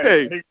feel like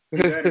Hey.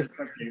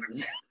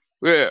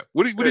 yeah.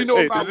 What do you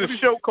know about? There's a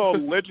show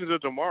called Legends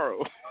of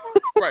Tomorrow.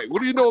 Right. What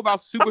do you know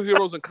about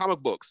superheroes and comic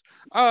books?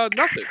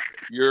 Nothing.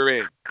 You're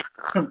in.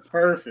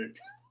 Perfect.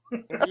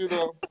 You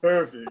know.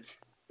 Perfect.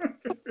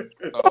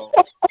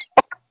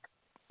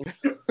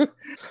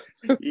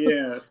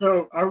 Yeah.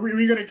 So are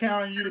we going to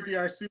count on you to be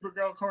our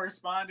Supergirl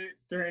correspondent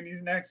during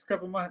these next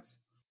couple months?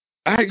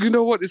 You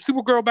know what? Is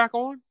Supergirl back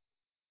on?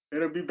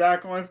 It'll be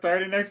back on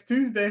starting next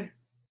Tuesday.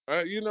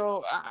 You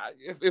know,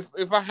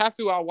 if I have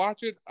to, I'll watch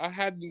it. I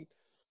hadn't.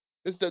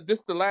 This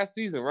the last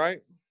season,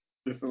 right?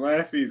 This is the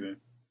last season.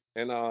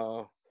 And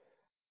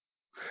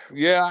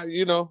yeah,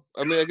 you know,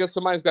 I mean, I guess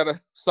somebody's got to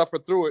suffer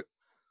through it.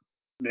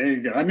 There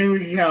you go. I knew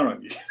we could count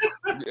on you.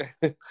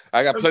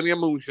 I got plenty of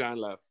moonshine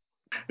left.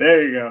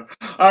 There you go.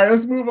 All right,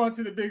 let's move on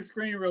to the big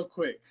screen real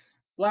quick.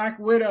 Black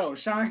Widow,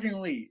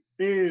 shockingly,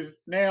 is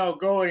now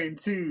going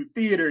to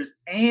theaters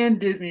and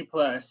Disney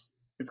Plus.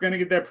 It's going to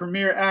get that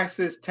Premier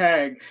Access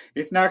tag.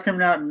 It's not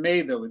coming out in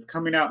May, though. It's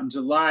coming out in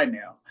July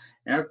now.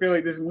 And I feel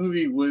like this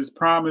movie was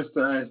promised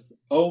to us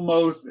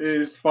almost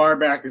as far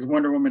back as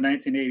Wonder Woman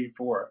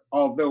 1984,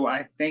 although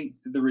I think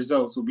the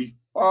results will be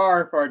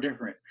far, far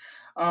different.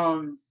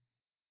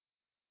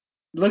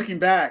 Looking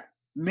back,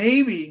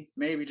 maybe,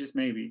 just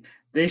maybe,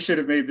 they should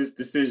have made this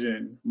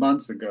decision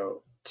months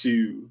ago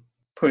to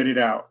put it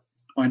out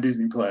on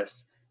Disney Plus.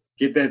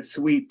 Get that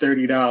sweet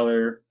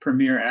 $30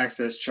 Premier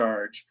Access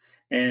charge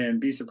and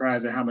be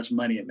surprised at how much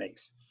money it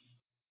makes.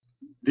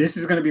 This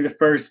is going to be the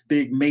first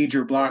big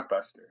major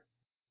blockbuster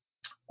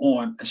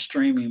on a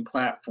streaming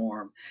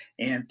platform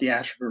and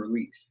theatrical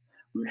release.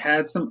 We've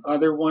had some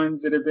other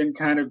ones that have been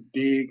kind of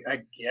big.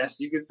 I guess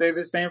you could say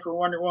the same for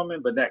Wonder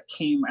Woman, but that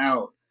came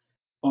out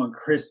on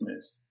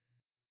Christmas.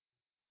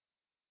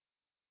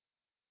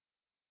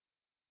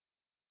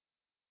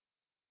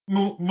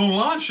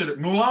 Mulan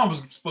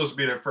was supposed to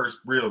be their first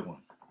real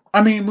one.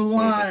 I mean,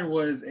 Mulan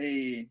was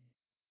a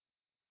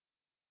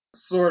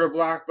sort of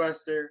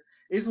blockbuster.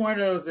 It's one of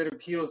those that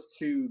appeals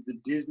to the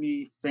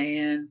Disney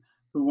fan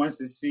who wants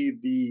to see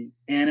the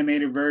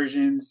animated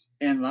versions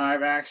in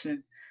live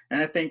action.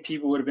 And I think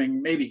people would have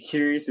been maybe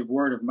curious if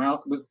word of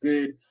mouth was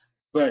good.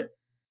 But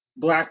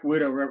Black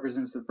Widow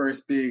represents the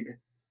first big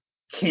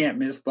can't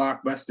miss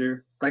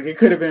blockbuster. Like it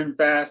could have been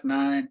Fast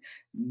 9.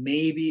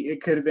 Maybe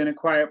it could have been A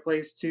Quiet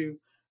Place 2.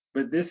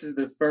 But this is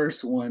the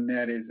first one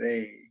that is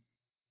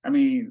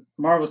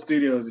Marvel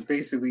Studios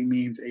basically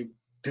means $1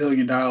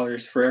 billion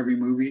for every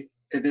movie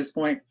at this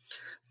point.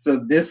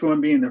 So this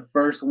one being the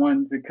first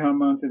one to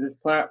come onto this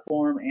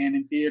platform and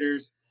in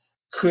theaters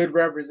could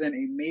represent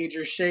a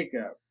major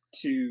shakeup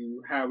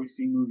to how we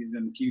see movies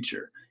in the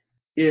future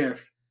if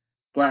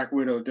Black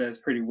Widow does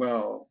pretty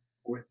well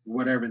with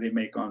whatever they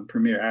make on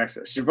Premier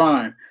Access.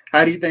 Javon,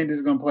 how do you think this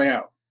is going to play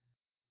out?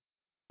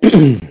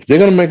 They're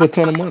going to make a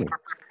ton of money.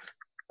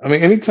 I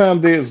mean,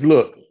 anytime there's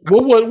what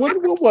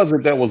was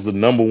it that was the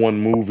number one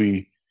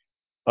movie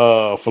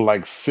for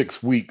like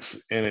 6 weeks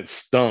and it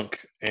stunk?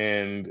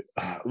 And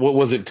what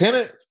was it?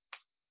 Tenet?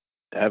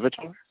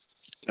 Avatar?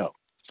 No,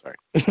 sorry.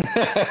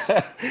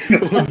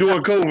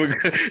 Doing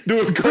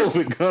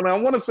COVID, Gunner. I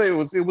want to say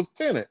it was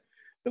Tenet.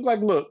 It's like,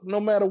 look, no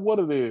matter what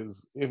it is,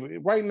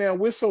 if right now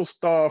we're so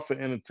starved for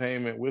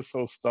entertainment, we're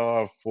so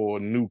starved for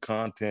new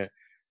content.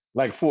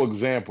 Like for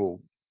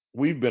example,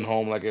 we've been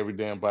home like every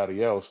damn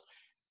body else.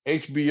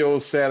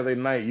 HBO Saturday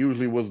night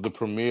usually was the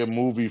premiere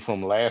movie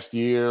from last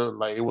year.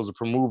 Like it was a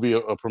premiere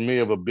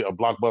of a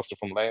blockbuster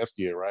from last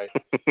year, right?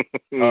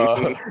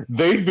 Mhm.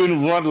 They've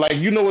been run like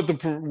you know what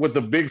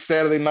the big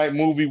Saturday night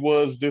movie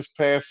was this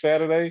past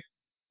Saturday,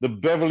 the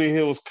Beverly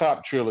Hills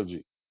Cop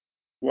trilogy.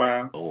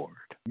 Wow. Lord,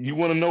 You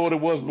want to know what it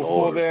was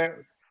before Lord.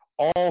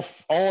 that?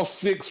 All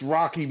six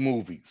Rocky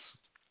movies.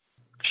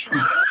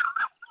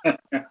 Oh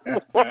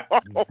my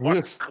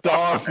We're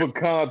starved God. for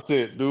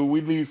content, dude.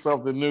 We need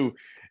something new.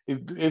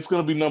 It's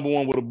gonna be number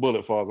one with a bullet,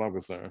 as far as I'm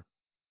concerned.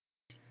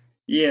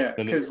 Yeah,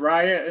 And because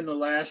Raya and the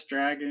Last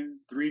Dragon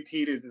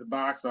three-peated at the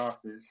box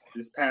office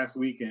this past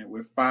weekend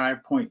with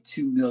 5.2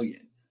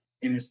 million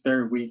in its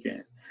third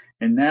weekend,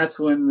 and that's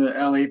when the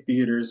LA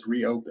theaters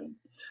reopened.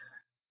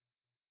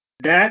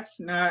 That's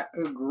not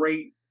a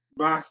great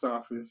box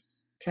office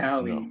no,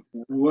 tally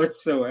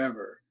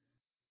whatsoever.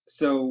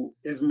 So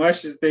as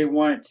much as they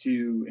want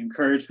to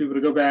encourage people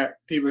to go back,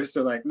 people are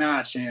still like,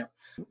 nah, champ.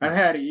 I've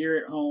had a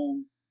year at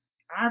home.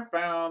 I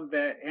found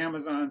that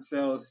Amazon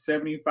sells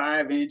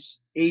 75-inch,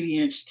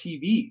 80-inch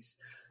TVs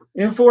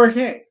in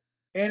 4K,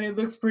 and it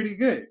looks pretty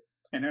good.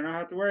 And I don't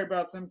have to worry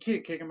about some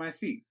kid kicking my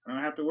seat. I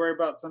don't have to worry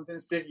about something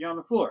sticky on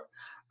the floor.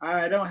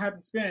 I don't have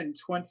to spend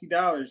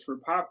 $20 for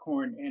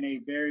popcorn and a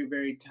very,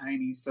 very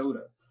tiny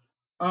soda.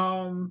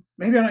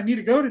 Maybe I don't need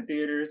to go to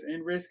theaters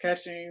and risk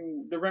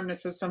catching the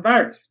remnants of some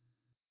virus.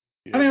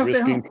 I yeah, think I'll stay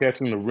risking home.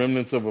 catching the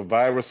remnants of a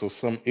virus or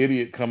some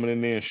idiot coming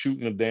in there and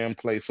shooting the damn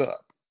place up.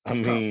 I Oh,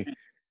 mean,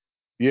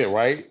 yeah,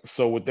 right.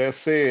 So with that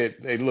said,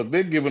 hey, look,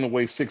 they're giving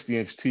away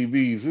 60-inch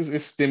TVs.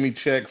 It's stimmy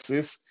checks.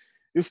 It's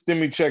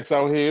stimmy checks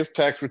out here. It's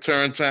tax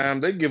return time.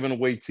 They're giving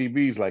away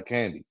TVs like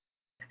candy.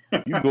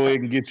 You can go ahead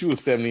and get you a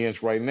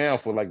 70-inch right now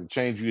for like the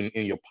change you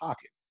in your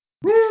pocket.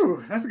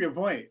 woo, that's a good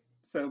point.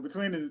 So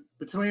between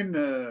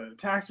the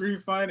tax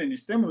refund and your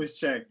stimulus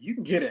check, you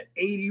can get an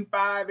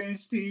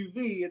 85-inch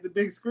TV at the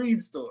big screen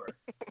store.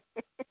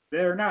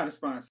 They're not a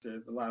sponsor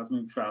of the Loud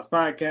Movie Files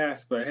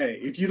podcast, but hey,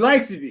 if you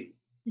like to be,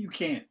 you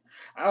can.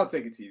 I'll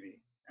take a TV.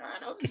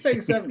 I'll just take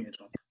a 70-inch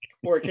one.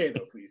 4K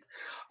though, please.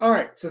 All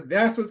right, so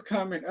that's what's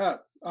coming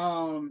up.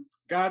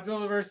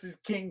 Godzilla versus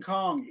King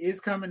Kong is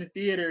coming to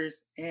theaters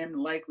and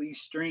likely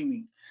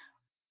streaming.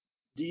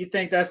 Do you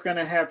think that's going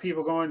to have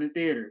people going to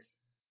theaters?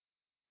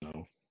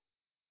 No,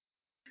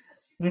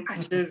 I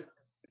just,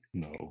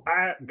 no.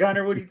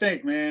 Gunner, what do you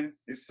think, man?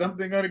 Is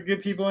something going to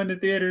get people into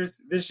theaters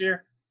this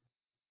year?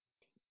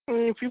 I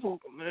mean,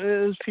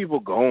 there's people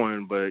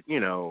going, but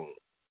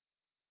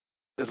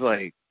it's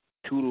like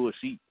two to a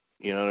seat.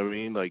 You know what I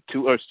mean? Like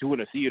two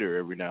in a theater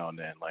every now and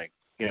then. Like,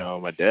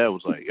 my dad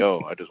was like,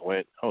 "Yo, I just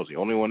went. I was the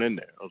only one in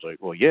there." I was like,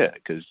 "Well, yeah,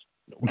 because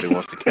nobody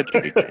wants to catch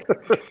anything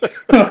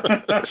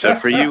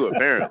except for you,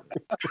 apparently."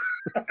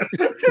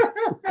 You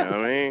know what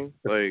I mean?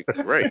 Like,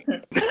 right?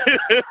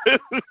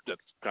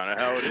 That's kind of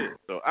how it is.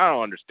 So I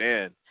don't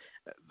understand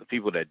the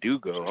people that do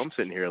go. I'm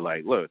sitting here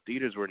like, look,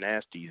 theaters were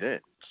nasty then,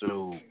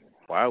 so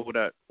why would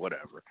I?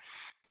 Whatever.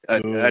 I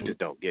Dude, just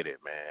don't get it,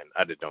 man.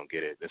 I just don't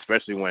get it,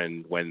 especially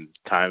when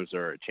times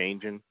are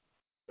changing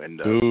and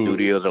the dude.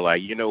 studios are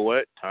like, you know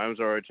what, times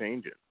are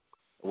changing.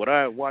 Would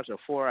I watch a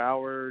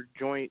 4-hour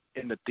joint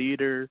in the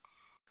theater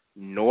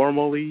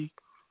normally?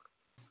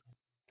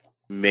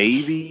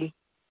 Maybe.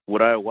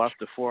 Would I watch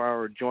the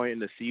 4-hour joint in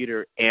the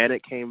theater and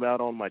it came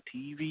out on my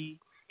TV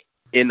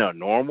in a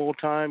normal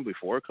time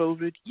before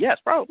COVID? Yes,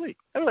 probably.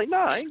 I'd be like,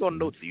 nah, I ain't going to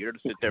no theater to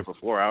sit there for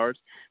 4 hours.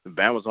 The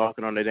band was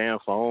talking on their damn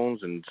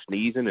phones and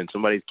sneezing and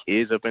somebody's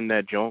kids up in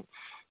that joint.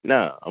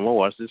 Nah, I'm going to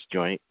watch this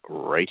joint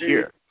right Dude,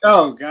 here.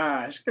 oh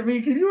gosh. I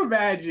mean, can you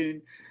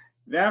imagine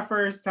that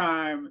first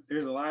time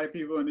there's a lot of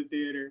people in the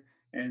theater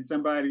and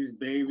somebody's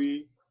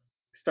baby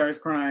starts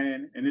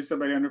crying and there's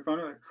somebody on the phone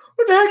like,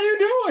 what the heck are you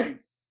doing? And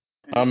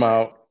it's I'm like,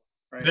 out.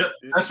 right, this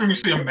That's when you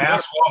is see a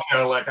mass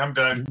walkout. Like I'm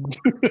done.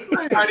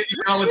 right. I didn't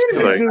acknowledge Wait a It's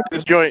that. minute. like,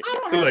 this joint, I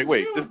don't it's have like, to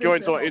wait, deal this with this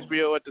joint's at on home.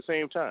 HBO at the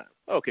same time.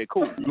 Okay,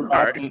 cool. All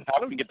I've right, been,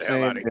 let me I've get the been hell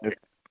saying out of this. here.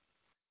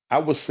 I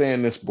was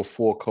saying this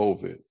before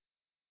COVID.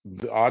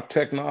 Our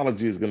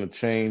technology is going to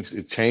change.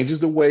 It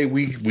changes the way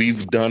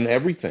we've done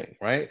everything,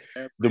 right?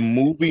 The Everything.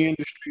 movie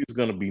industry is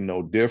going to be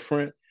no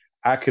different.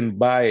 I can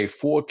buy a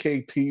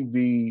 4K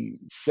TV,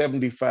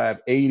 75,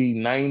 80,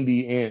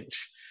 90-inch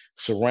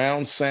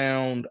surround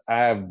sound.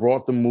 I've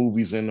brought the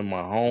movies into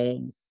my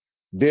home.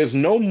 There's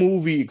no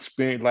movie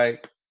experience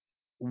like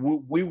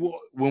we were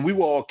when we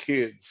were all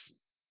kids.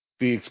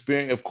 The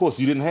experience, of course,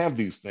 you didn't have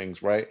these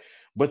things, right?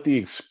 But the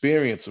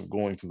experience of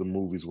going to the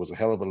movies was a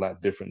hell of a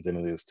lot different than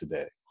it is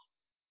today.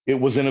 It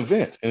was an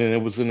event and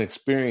it was an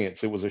experience.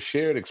 It was a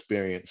shared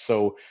experience.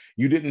 So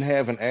you didn't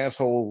have an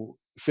asshole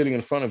sitting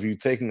in front of you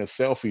taking a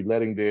selfie,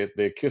 letting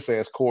their kiss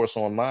ass chorus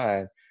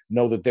online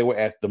know that they were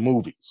at the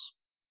movies.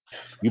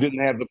 You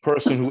didn't have the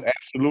person who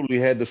absolutely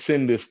had to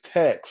send this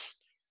text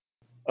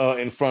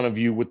in front of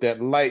you with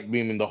that light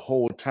beaming the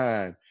whole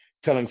time.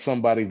 telling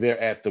somebody they're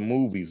at the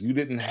movies. You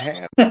didn't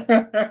have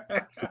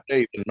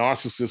today the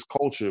narcissist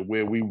culture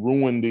where we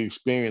ruin the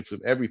experience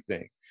of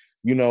everything.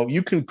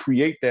 You can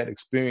create that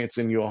experience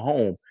in your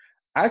home.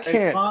 I Hey,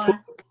 can't put, Javon,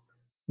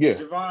 yeah.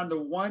 Javon, the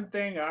one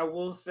thing I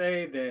will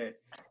say that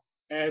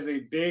as a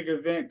big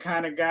event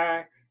kind of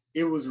guy,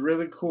 it was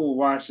really cool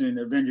watching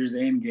Avengers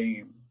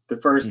Endgame the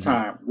first Mhm.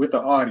 time with the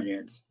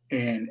audience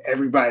and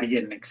everybody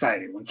getting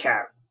excited when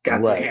Cap got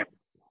the Right. hammer.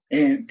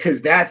 And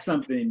because that's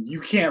something you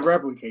can't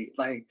replicate.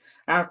 Like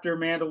after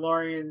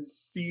Mandalorian's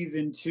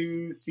season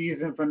 2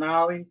 season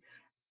finale,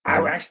 I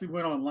Mhm. actually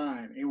went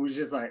online. It was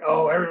just like,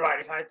 oh,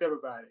 everybody's hyped up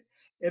about it.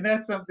 And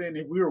that's something,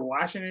 if we were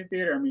watching it in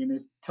theater, I mean,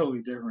 it's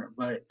totally different.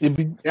 But It'd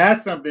be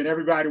that's something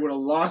everybody would have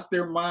lost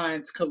their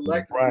minds right.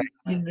 collectively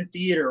in the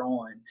theater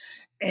on.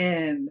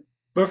 And,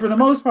 but for the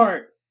most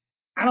part,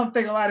 I don't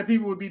think a lot of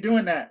people would be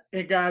doing that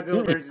in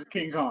Godzilla Mm-mm. versus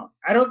King Kong.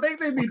 I don't think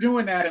they'd be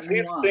doing that in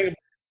Here's the Mulan. thing,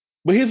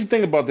 but here's the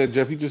thing about that,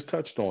 Jeff. You just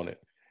touched on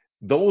it.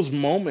 Those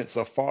moments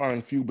are far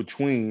and few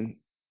between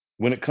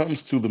when it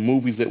comes to the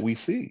movies that we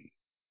see.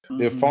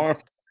 They're Mm-hmm. far.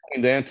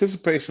 The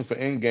anticipation for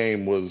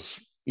Endgame was,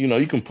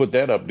 you can put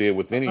that up there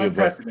with any of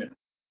us. Unprecedented.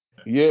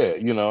 Yeah,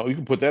 you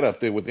can put that up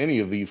there with any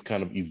of these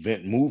kind of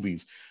event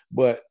movies.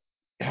 But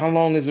how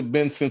long has it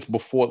been since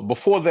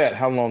before that?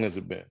 How long has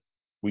it been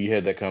where you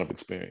had that kind of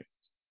experience?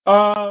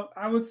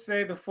 I would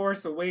say The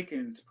Force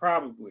Awakens,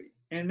 probably.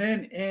 And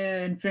then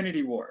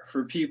Infinity War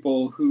for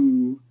people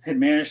who had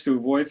managed to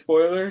avoid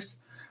spoilers.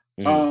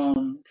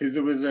 Hmm. Because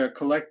it was a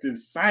collective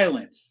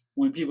silence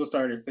when people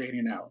started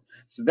fading out.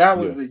 So that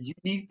was Yeah. a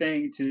unique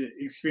thing to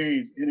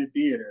experience in a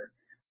theater.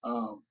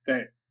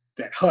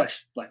 That hush,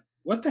 like,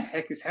 what the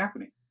heck is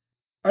happening?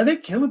 Are they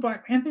killing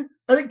Black Panther?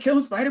 Are they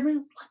killing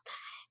Spider-Man?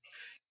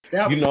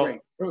 That You was know,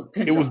 great. It was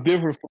it was Pentagon.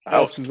 different I for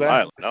us was because I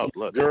had smiling. I some was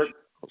looking. jerk.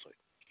 I was like,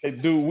 Hey,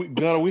 dude,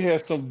 Gunner, we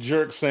had some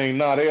jerk saying,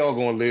 "Nah, they all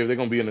gonna live. They're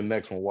gonna be in the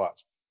next one. Watch."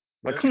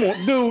 Like, come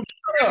on, dude,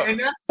 shut up. And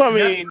that's I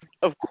mean,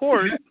 of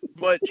course,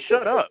 but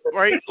shut up,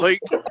 right? Like,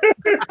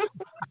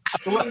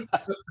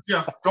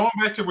 yeah. Going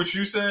back to what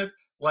you said,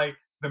 like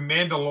the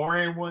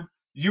Mandalorian one,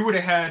 you would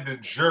have had the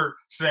jerk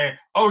saying,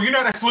 "Oh, you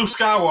know that's Luke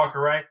Skywalker,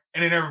 right?"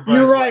 And then You're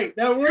everybody's like, right.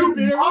 That would have "You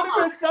been. There would mother!"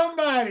 have been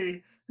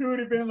somebody who would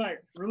have been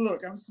like,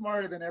 "Look, I'm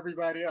smarter than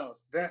everybody else.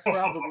 That's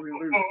probably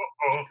Luke."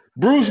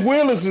 Bruce Yeah.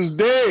 Willis is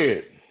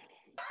dead.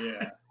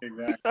 Yeah.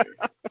 Exactly.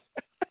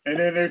 And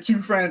then their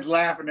two friends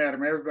laughing at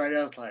him. Everybody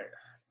else like,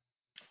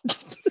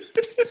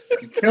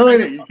 "You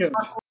killing it. You killing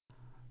it."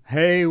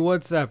 Hey,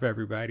 what's up,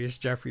 everybody? It's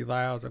Jeffrey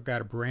Lyles. I've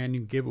got a brand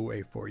new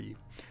giveaway for you.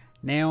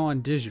 Now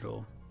on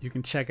digital, you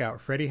can check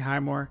out Freddie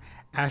Highmore,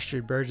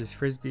 Astrid Burgess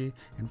Frisbee,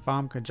 and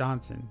Famke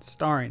Johnson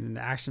starring in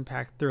the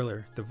action-packed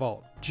thriller The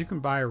Vault, which you can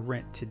buy or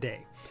rent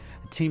today.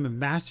 A team of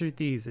master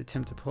thieves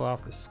attempt to pull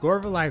off the score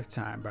of a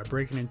lifetime by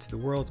breaking into the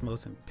world's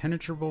most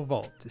impenetrable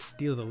vault to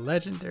steal the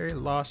legendary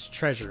lost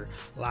treasure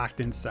locked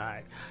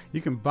inside.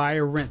 You can buy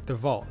or rent The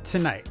Vault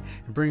tonight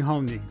and bring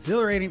home the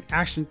exhilarating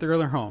action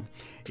thriller home.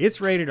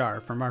 It's rated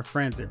R from our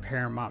friends at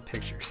Paramount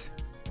Pictures.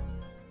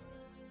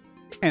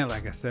 And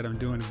like I said, I'm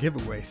doing a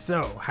giveaway.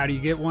 So, how do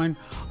you get one?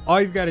 All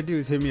you've got to do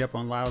is hit me up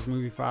on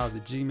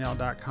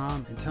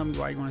lylesmoviefiles@gmail.com and tell me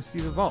why you want to see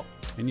The Vault.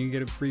 And you can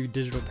get a free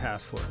digital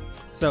pass for it.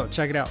 So,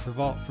 check it out, The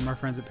Vault from our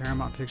friends at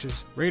Paramount Pictures,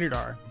 rated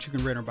R, which you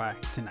can rent or buy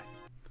tonight.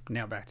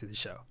 Now back to the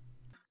show.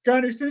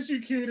 Gunner, since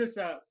you queued us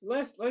up,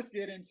 let's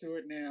get into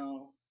it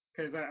now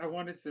because I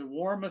wanted to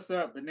warm us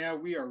up, but now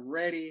we are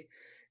ready.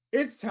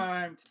 It's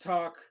time to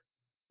talk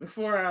the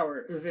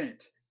 4-hour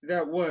event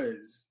that was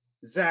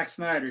Zack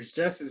Snyder's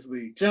Justice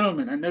League.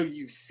 Gentlemen, I know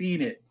you've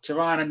seen it.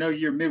 Javon, I know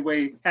you're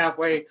midway,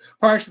 halfway,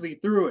 partially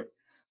through it.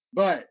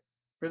 But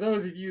for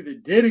those of you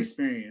that did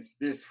experience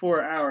this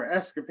 4-hour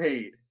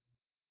escapade,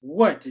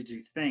 what did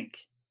you think?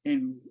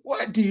 And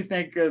what do you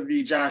think of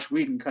the Josh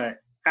Whedon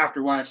cut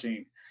after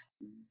watching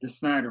the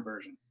Snyder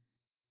version?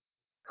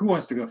 Who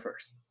wants to go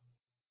first?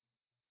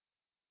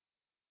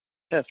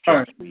 that's All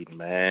Josh right. Whedon,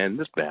 man.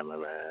 This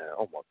Batman, man.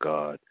 Oh my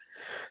God.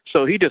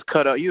 So he just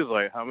cut out. He was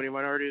like, "How many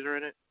minorities are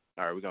in it?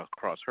 All right, we're gonna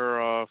cross her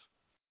off.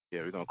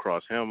 Yeah, we're gonna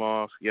cross him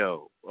off.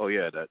 Yo, oh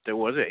yeah, that there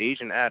was an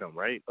Asian Adam,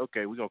 right?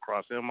 Okay, we're gonna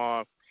cross him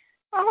off."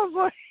 I was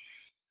like,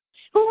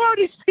 "Who are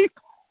these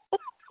people?"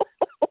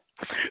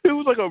 It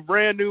was like a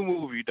brand new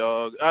movie,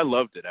 dog. I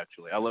loved it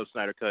actually. I love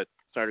Snyder Cut.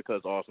 Snyder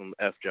Cut's awesome.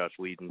 F Josh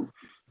Whedon.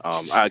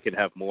 I could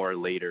have more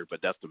later,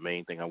 but that's the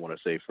main thing I want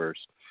to say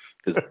first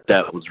because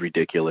that was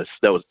ridiculous.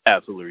 That was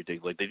absolutely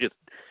ridiculous. Like, they just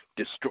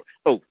destroy.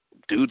 Oh,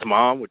 dude's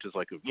mom, which is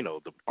like the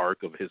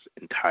arc of his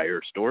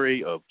entire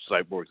story, of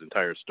Cyborg's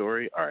entire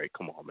story. All right,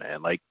 come on,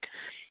 man. Like,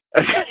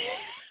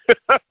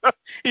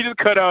 he just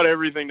cut out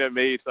everything that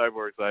made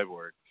Cyborg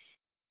Cyborg.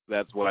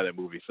 That's why that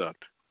movie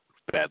sucked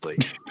badly.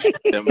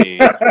 I mean,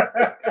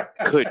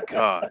 good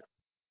God.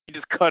 He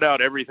just cut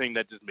out everything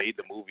that just made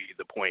the movie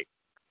the point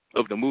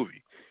of the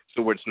movie.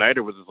 So when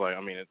Snyder was just like,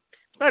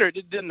 Snyder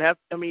didn't have,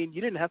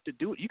 you didn't have to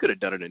do it. You could have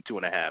done it in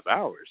 2.5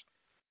 hours.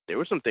 There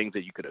were some things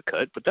that you could have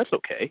cut, but that's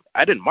okay.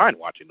 I didn't mind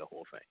watching the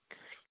whole thing.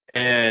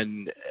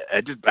 And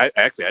I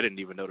didn't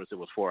even notice it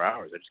was 4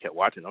 hours. I just kept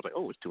watching. I was like,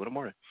 oh, it's 2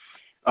 a.m.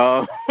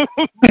 But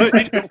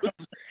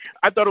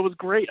I thought it was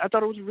great. I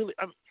thought it was really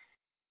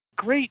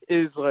great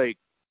is like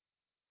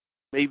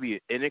maybe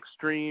an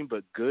extreme,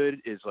 but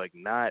good is like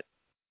not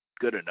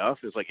good enough.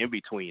 It's like in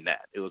between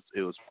that. It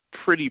was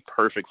pretty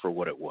perfect for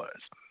what it was,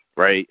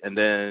 right? And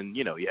then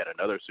you had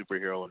another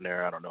superhero in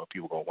there. I don't know if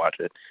people gonna watch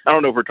it. I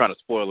don't know if we're trying to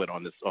spoil it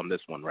on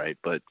this one, right?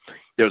 But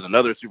there was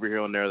another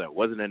superhero in there that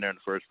wasn't in there in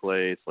the first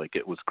place. Like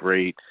it was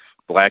great,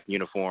 black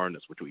uniform.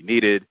 That's what we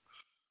needed.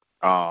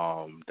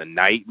 The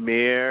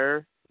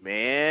Nightmare,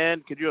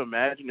 man. Could you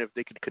imagine if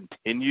they could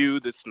continue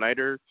the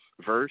Snyder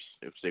verse?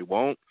 If they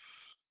won't,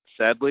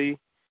 sadly,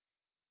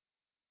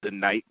 the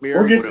Nightmare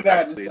We'll get would to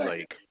have that in a actually second.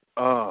 like,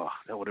 oh,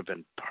 that would have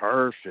been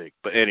perfect.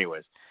 But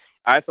anyways,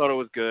 I thought it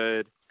was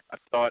good. I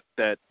thought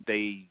that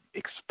they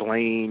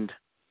explained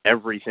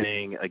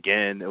everything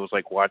again. It was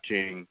like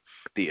watching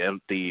the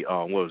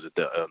what was it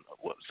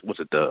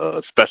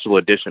the special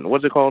edition?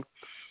 What's it called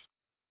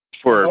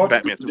for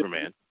Batman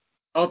Superman?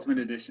 Ultimate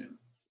Edition.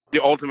 The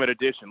Ultimate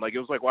Edition. Like it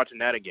was like watching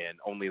that again,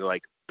 only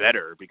like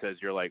better because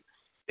you're like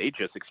they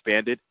just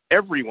expanded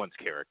everyone's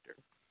character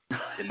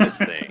in this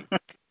thing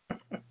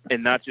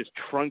and not just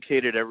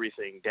truncated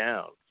everything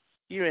down.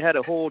 You even had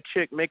a whole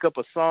chick make up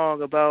a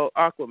song about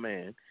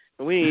Aquaman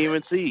and we didn't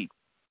even see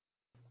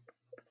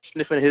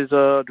sniffing his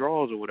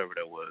drawers or whatever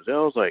that was. I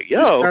was like,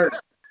 yo,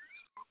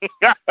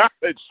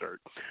 it's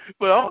shirt.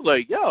 But I was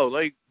like, yo,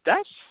 like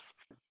that's,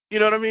 you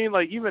know what I mean?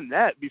 Like even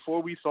that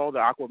before we saw the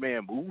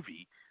Aquaman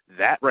movie,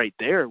 that right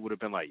there would have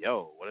been like,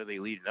 yo, what are they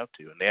leading up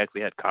to? And they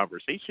actually had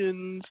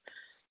conversations.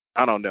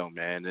 I don't know,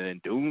 man.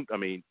 And then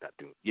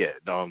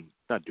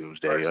not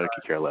Doomsday. I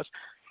could care less.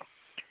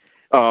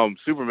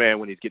 Superman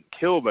when he's getting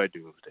killed by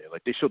Doomsday,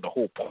 like they showed the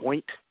whole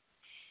point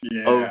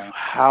of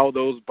how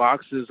those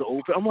boxes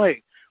open. I'm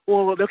like,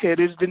 well, okay,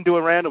 they just didn't do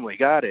it randomly.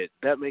 Got it.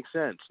 That makes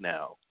sense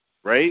now,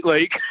 right?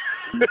 Like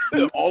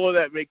all of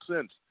that makes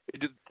sense.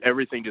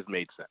 Everything just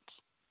made sense.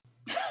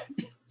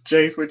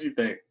 Jace, what'd you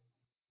think?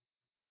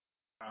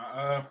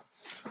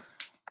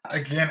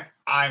 Again,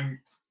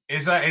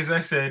 as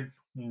I said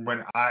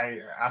when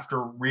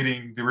after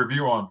reading the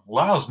review on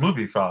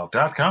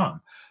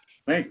Lyle'sMovieFile.com.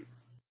 Thank you.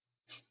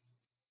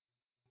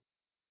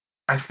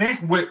 I think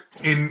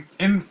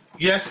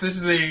yes, this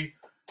is a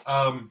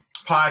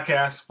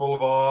podcast full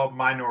of all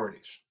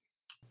minorities,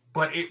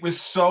 but it was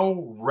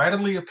so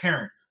readily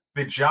apparent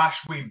that Joss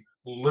Whedon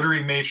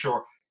literally made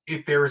sure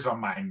if there is a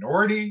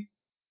minority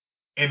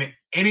in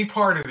any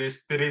part of this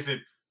that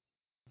isn't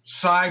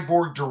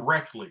Cyborg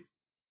directly,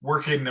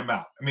 we're getting them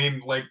out. I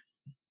mean, like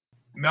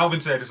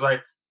Melvin said, it's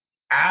like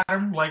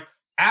Adam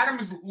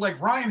is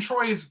like Ryan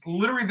Troy is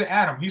literally the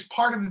Atom. He's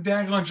part of the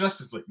Daggone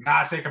Justice League.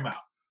 Nah, take him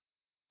out.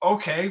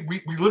 Okay,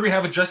 we literally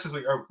have a Justice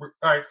League. All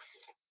right,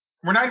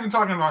 we're not even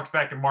talking about the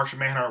fact that Martian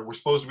Manhunter was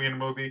supposed to be in the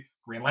movie.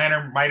 Green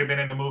Lantern might have been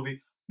in the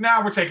movie.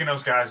 Now we're taking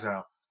those guys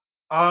out.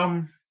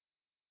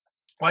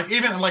 Like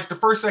even like the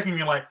first second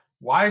you're like,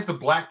 why is the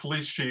black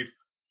police chief,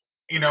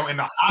 in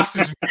the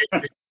hostage?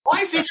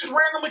 Why is he just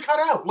randomly cut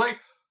out? Like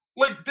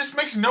this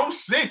makes no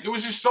sense. It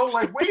was just so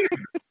like, wait a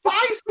minute,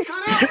 why is he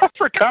cut out? I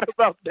forgot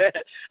about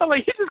that. I'm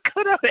like, he just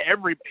cut out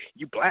everybody.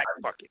 You black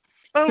fucking.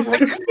 I was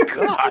like,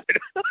 God.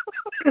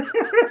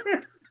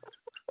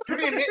 I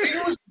mean,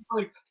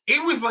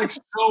 it was like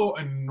so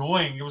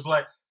annoying. It was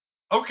like,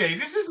 okay,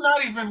 this is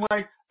not even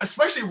like,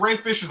 especially Ray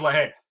Fisher's like,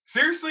 hey,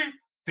 seriously,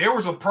 there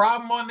was a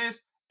problem on this,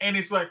 and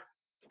it's like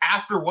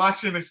after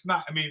watching the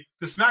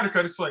Snyder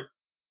Cut, it's like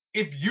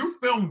if you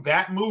filmed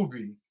that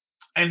movie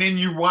and then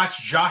you watch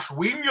Joss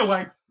Whedon, you're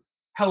like,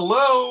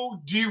 hello,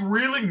 do you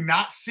really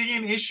not see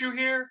an issue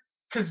here?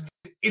 Because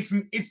it's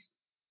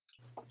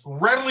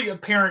readily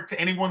apparent to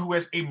anyone who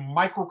has a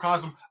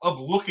microcosm of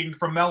looking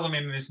for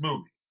melanin in this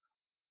movie.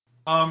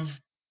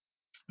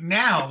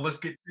 Now let's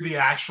get to the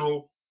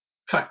actual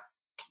cut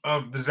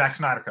of the Zack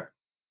Snyder cut.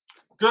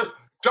 Good.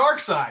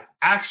 Darkseid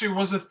actually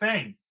was a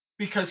thing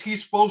because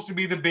he's supposed to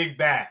be the big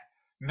bad,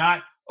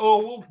 not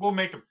we'll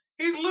make him.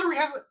 They literally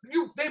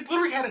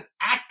had an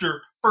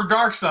actor for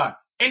Darkseid,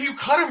 and you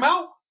cut him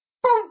out.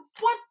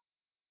 What?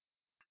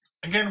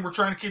 Again, we're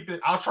trying to keep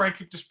it. I'll try and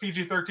keep this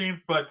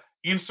PG-13, but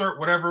insert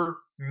whatever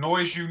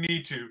noise you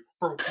need to.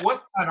 For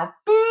what kind of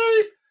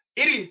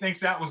idiot thinks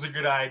that was a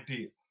good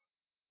idea?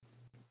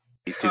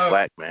 He's too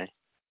black, man.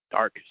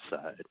 Dark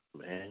side,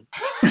 man.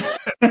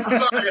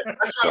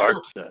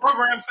 Dark side.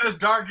 Program says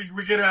dark.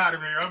 We get out of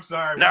here. I'm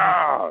sorry.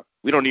 No,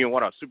 we don't even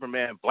want a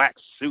Superman black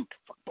suit.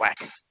 Fuck black.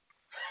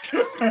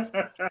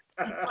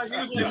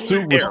 The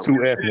suit was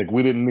too ethnic.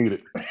 We didn't need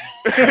it.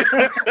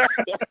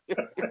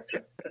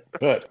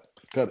 Cut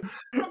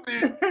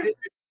it.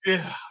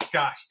 Yeah,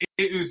 gosh,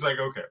 it was like,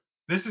 okay,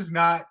 this is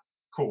not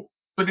cool.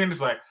 But then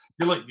it's like,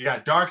 you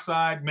got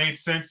Darkseid, made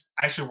sense.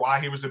 Actually, why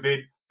he was a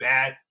big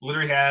bad.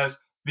 Literally has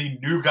the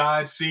New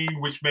God scene,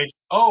 which makes,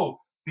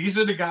 these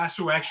are the guys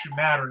who actually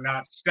matter,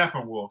 not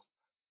Steppenwolf.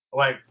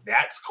 Like,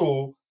 that's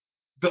cool.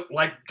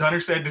 Like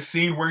Gunner said, the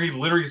scene where he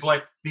literally is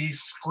like, the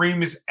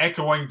scream is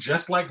echoing,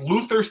 just like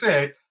Luthor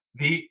said,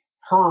 the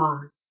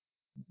heard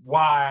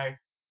why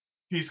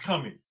he's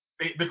coming.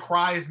 The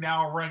cry is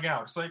now rung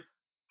out. It's like,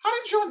 how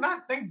did you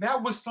not think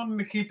that was something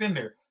to keep in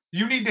there?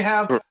 You need to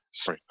have Right.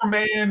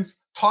 Superman's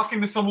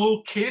talking to some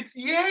little kids.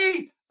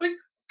 Yay! Like,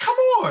 come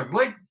on!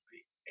 Like,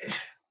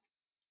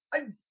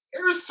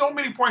 there's so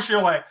many points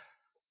you're like,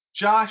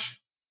 Josh,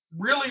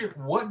 really,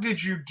 what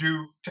did you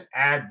do to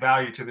add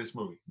value to this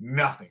movie?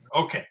 Nothing.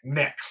 Okay,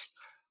 next.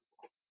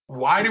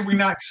 Why did we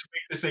not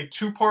make this a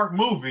two-part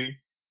movie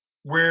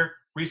where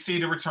we see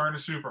the return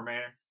of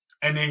Superman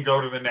and then go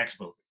to the next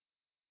movie?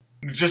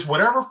 Just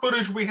whatever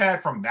footage we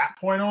had from that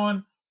point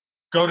on,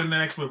 go to the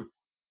next movie.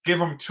 Give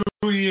them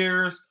 2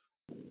 years.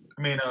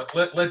 I mean,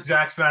 let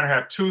Zack Snyder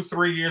have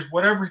 2-3 years,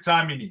 whatever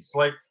time he needs.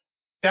 Like,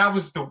 that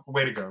was the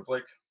way to go.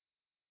 Like,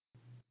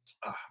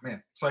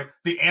 man, it's like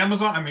the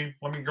Amazon. I mean,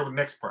 let me go to the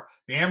next part.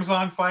 The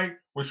Amazon fight,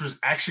 which was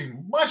actually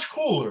much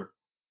cooler.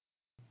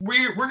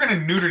 We're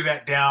gonna neuter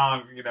that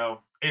down.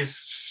 As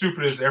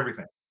stupid as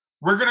everything.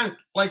 We're gonna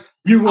like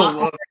You will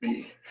love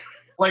me.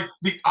 Like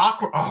the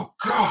Aqua. Oh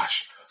gosh.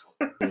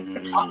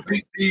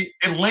 The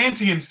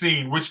Atlantean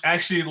scene, which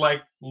actually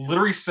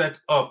literally sets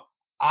up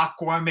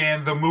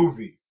Aquaman the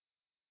movie.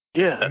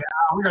 Yeah. Now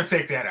we're gonna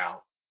take that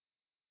out.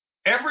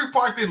 Every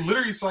part that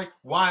literally is like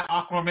why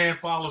Aquaman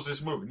follows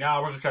this movie.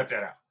 Now we're gonna cut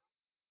that out.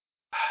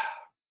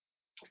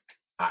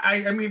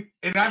 I mean,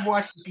 and I've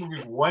watched this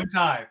movie one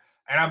time,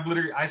 and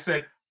I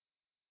said,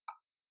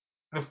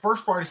 the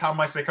first part is how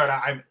much they cut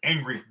out. I'm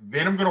angry.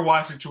 Then I'm gonna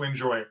watch it to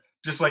enjoy it,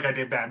 just like I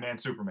did Batman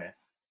Superman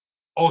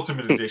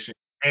Ultimate Edition.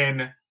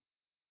 And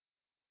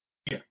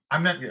yeah,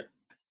 I'm not. Yeah,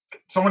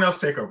 someone else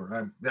take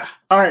over.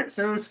 All right,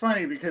 so it was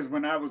funny because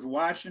when I was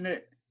watching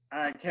it,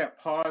 I kept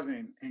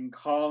pausing and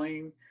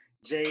calling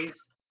Jace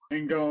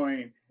and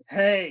going,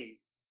 "Hey,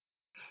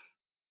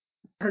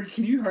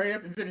 can you hurry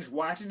up and finish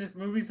watching this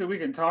movie so we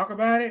can talk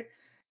about it?"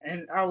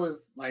 And I was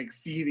like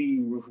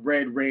seething with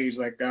red rage,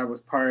 like I was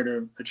part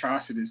of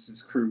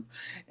Atrocitus' crew,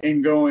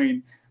 and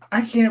going,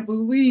 "I can't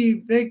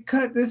believe they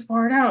cut this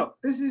part out.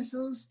 This is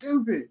so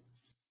stupid."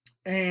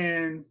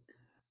 And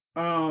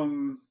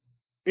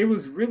it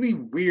was really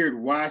weird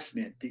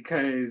watching it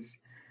because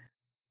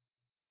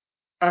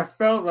I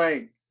felt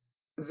like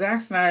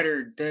Zack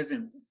Snyder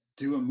doesn't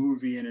do a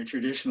movie in a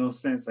traditional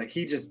sense. Like,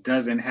 he just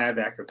doesn't have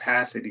that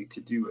capacity to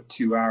do a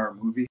 2-hour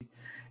movie.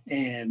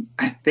 And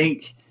I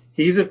think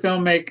he's a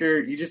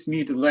filmmaker. You just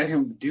need to let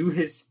him do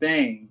his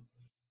thing.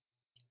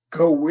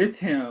 Go with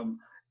him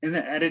in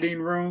the editing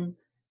room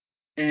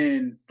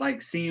and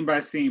scene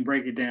by scene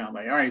break it down.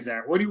 Like, all right,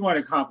 Zach, what do you want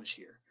to accomplish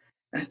here?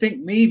 And I think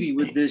maybe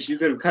with this you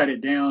could have cut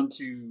it down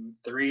to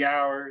 3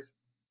 hours.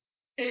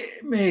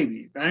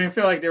 Maybe. I didn't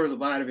feel like there was a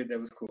lot of it that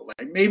was cool.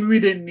 Like, maybe we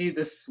didn't need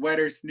the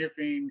sweater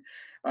sniffing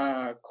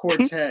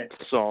quartet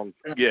song.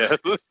 Yeah.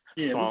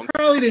 Yeah, Song. we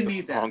probably didn't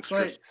need that.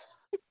 Songstress.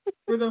 But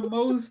for the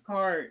most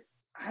part,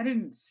 I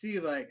didn't see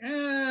we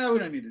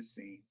don't need this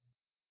scene.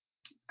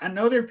 I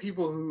know there are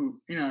people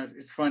who,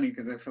 it's funny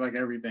because I feel like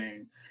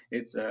everything,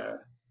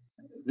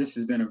 this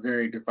has been a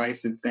very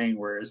divisive thing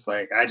where it's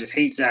like, I just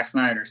hate Zack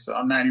Snyder, so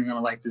I'm not even going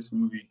to like this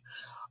movie.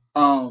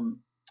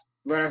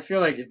 But I feel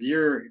like if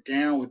you're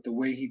down with the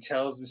way he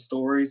tells the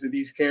stories of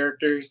these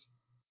characters,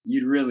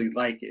 you'd really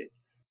like it.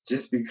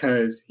 Just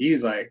because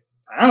he's like,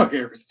 I don't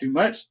care if it's too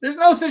much. There's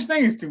no such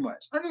thing as too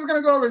much. I'm just going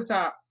to go over the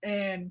top.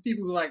 And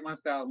people who like my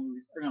style of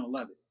movies are going to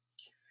love it.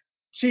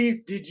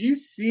 Chief, did you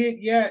see it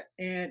yet?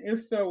 And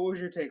if so, what was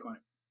your take on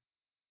it?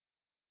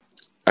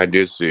 I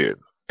did see it.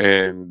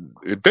 And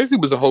it basically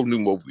was a whole new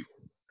movie.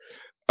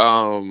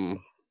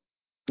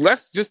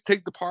 Let's just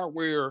take the part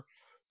where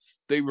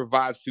they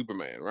revived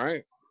Superman,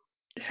 right?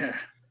 Yeah.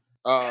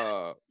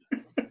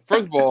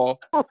 First of all,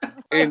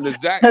 in the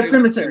Zack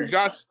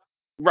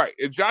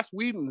in Joss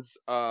Whedon's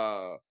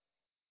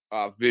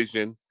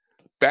vision,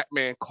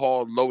 Batman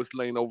called Lois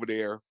Lane over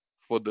there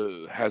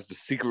has the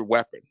secret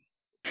weapon.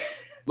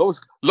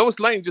 Lois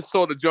Lane just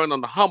saw the joint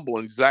on the humble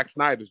and Zack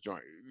Snyder's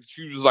joint.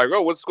 She was like,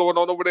 "Oh, what's going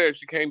on over there?"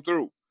 She came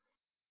through.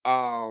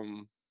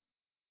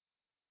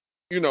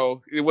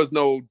 It was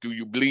no "Do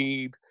you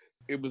bleed?"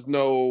 It was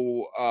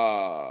no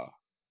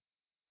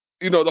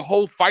the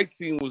whole fight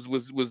scene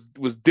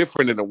was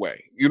different in a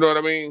way. You know what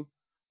I mean?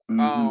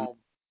 Mm-hmm.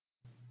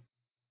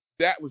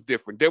 That was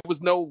different. There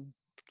was no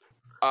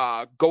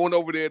going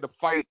over there to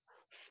fight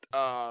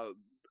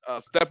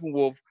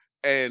Steppenwolf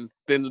and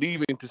then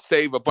leaving to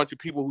save a bunch of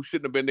people who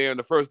shouldn't have been there in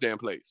the first damn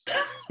place.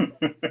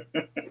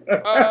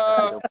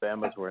 The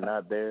families were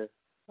not there.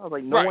 I was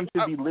like, no one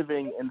should be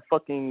living in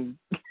fucking.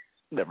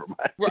 Never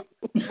mind.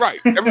 Right.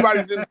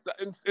 Everybody's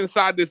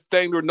inside this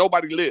thing where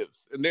nobody lives,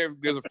 and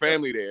there's a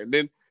family there, and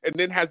then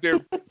as they're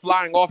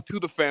flying off to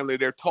the family,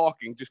 they're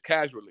talking just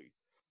casually.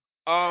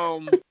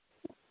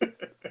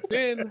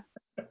 Then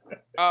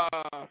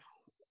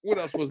what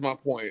else was my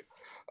point?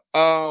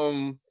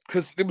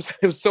 Because it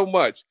was so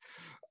much.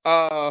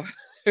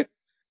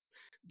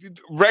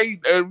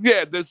 Ray,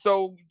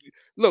 so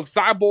look,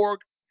 Cyborg.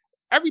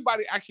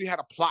 Everybody actually had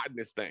a plot in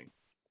this thing.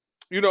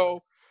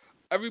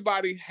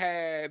 Everybody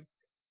had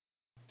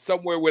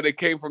somewhere where they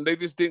came from. They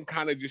just didn't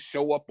kind of just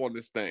show up on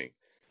this thing.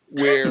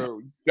 Where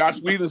Josh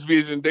Whedon's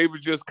vision, they were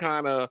just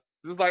kind of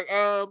just like,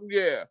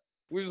 yeah,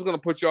 we're just gonna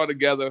put y'all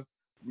together.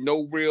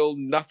 No real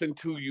nothing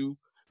to you.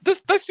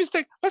 Let's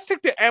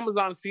take the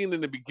Amazon scene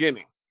in the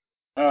beginning.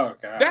 Oh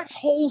god, that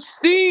whole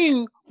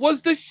scene was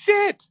the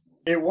shit.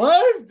 It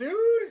was, dude.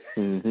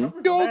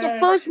 Mm-hmm. The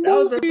first movie. That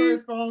was the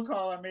first phone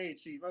call I made,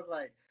 Chief. I was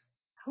like,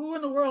 who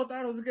in the world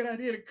thought it was a good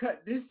idea to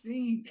cut this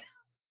scene?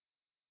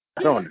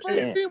 I don't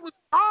understand. It was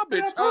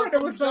garbage. That part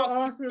that was so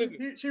awesome.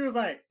 She was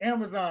like,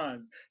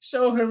 Amazons,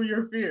 show him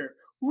your fear.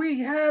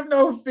 We have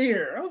no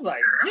fear. I was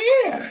like,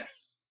 yeah.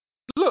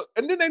 Look,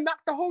 and then they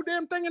knocked the whole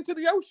damn thing into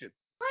the ocean.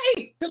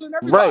 Right. Killing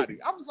everybody. Right.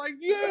 I was like,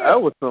 yeah.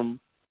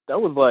 That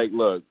was like,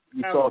 look,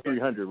 you saw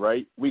 300,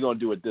 right? We're going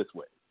to do it this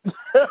way.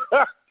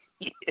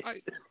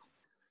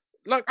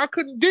 Like I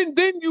couldn't.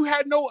 Then you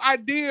had no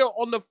idea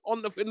in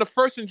the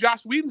first in Josh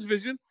Whedon's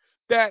vision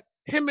that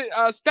him and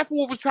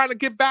Steppenwolf was trying to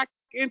get back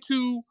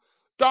into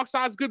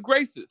Darkseid's good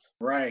graces.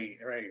 Right.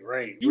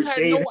 You Which had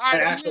gave no an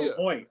idea. actual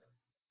point.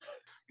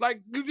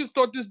 Like you just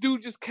thought this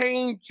dude just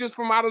came just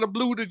from out of the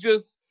blue to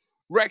just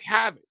wreak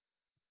havoc.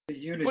 But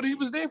he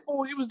was there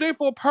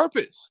for a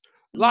purpose.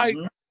 Like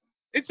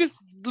it just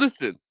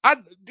listen.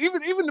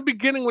 Even the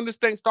beginning when this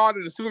thing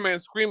started and Superman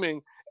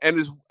screaming and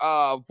his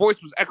voice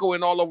was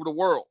echoing all over the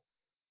world.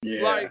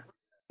 Yeah,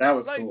 that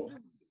was cool.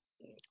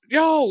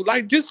 Yo,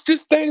 like just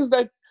things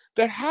that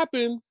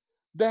happened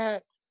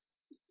that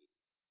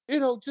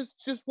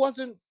just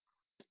wasn't.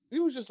 He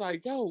was just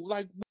like, yo,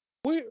 like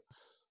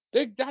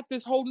they got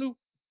this whole new.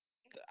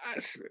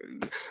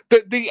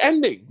 The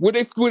ending where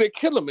they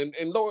kill him and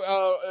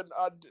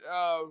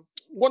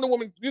Wonder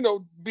Woman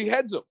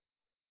beheads him.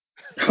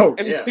 Oh,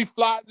 and yeah. he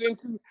flies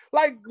into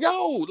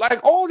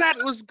all that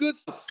was good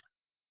stuff.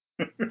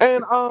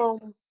 And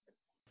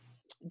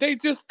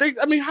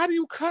I mean, how do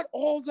you cut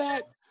all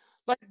that?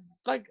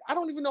 Like I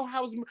don't even know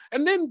how.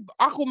 And then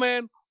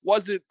Aquaman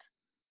wasn't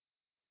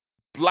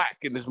black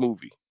in this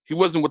movie. He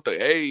wasn't with the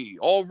hey,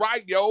 all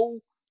right, yo,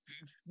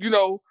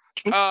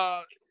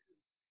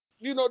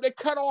 they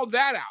cut all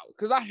that out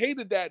because I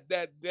hated that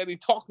he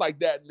talked like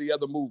that in the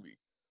other movie.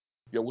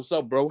 Yo, what's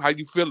up, bro? How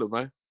you feeling,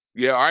 man?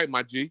 Yeah, all right,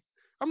 my G.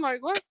 I'm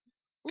like, what?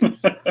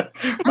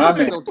 My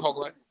man. Don't talk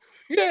like,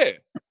 yeah.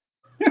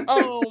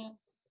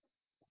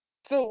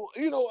 So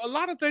a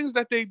lot of things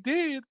that they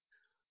did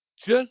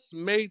just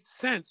made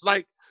sense.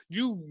 Like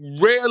you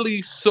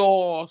rarely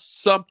saw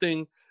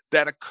something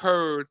that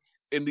occurred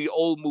in the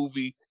old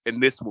movie in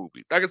this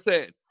movie. Like I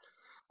said,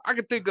 I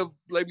could think of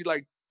maybe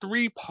like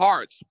 3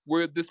 parts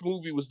where this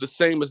movie was the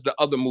same as the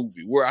other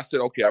movie, where I said,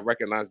 okay, I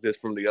recognize this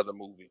from the other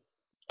movie.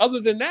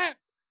 Other than that,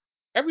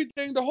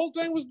 the whole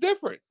thing was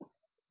different.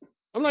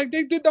 I'm like,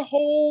 they did the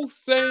whole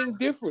thing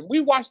different. We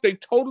watched a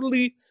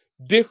totally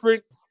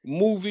different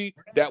movie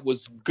that was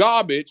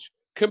garbage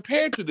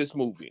compared to this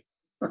movie.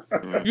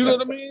 You know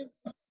what I mean?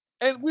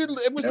 And we're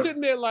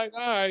sitting there like, all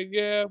right,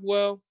 yeah,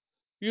 well,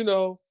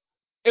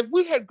 if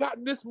we had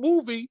gotten this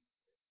movie,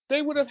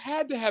 they would have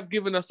had to have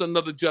given us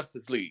another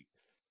Justice League.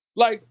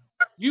 Like,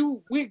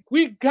 we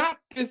got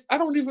this. I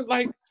don't even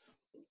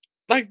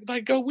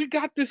we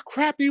got this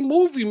crappy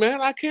movie,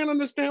 man. I can't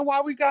understand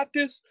why we got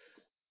this.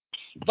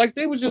 Like,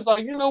 they was just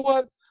like, you know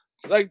what?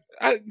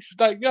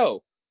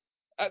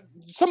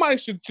 Somebody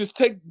should just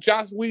take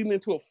Joss Whedon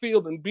into a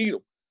field and beat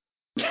him.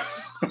 You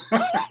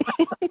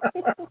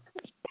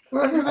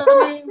know what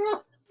I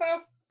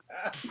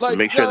mean?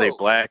 Make sure they're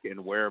black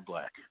and wear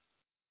black.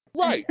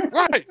 Right.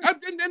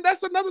 And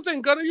that's another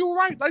thing, Gunner. You're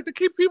right. Like, to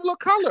keep people of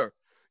color.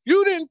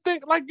 You didn't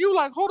think,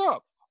 hold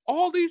up.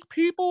 All these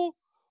people,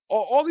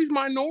 or all these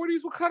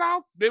minorities were cut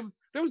out? There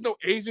was no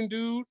Asian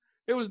dude.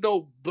 There was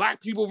no black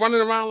people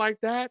running around like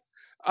that.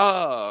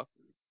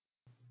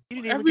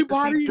 You didn't even get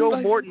to see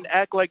Joe Morton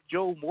act like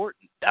Joe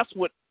Morton. That's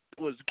what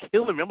was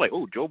killing me. I'm like,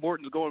 oh, Joe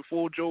Morton's going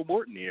full Joe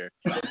Morton here.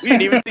 We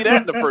didn't even see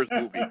that in the first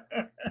movie.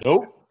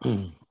 Nope.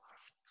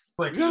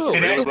 Like,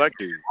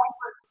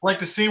 like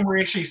the scene where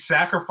he actually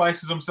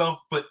sacrifices himself,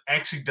 but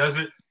actually does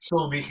it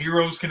so the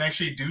heroes can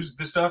actually do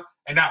this stuff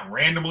and not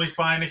randomly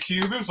find a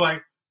cube. It was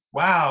like,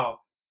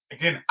 wow.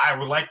 Again, I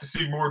would like to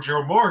see more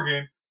Joe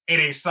Morgan in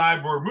a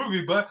Cyborg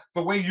movie, but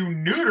the way you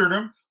neutered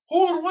him, who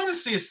would want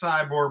to see a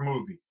Cyborg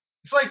movie?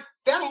 It's like,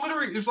 that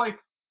literally is like,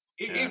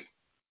 I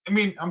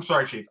mean, I'm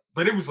sorry, Chief,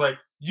 but it was like,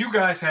 you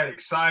guys had a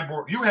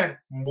Cyborg, you had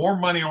more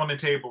money on the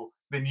table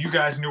than you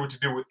guys knew what to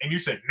do with, and you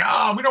said,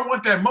 no, we don't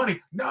want that money.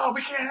 No,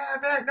 we can't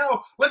have that.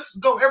 No, let's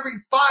go every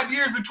 5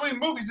 years between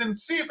movies and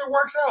see if it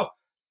works out.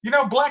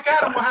 Black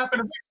Adam will happen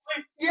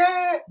eventually.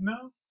 Yeah,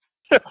 no.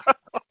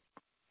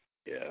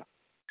 Yeah.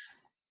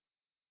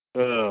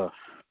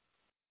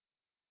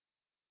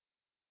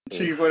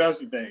 Chief, what else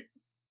you think?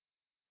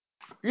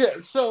 Yeah,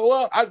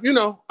 so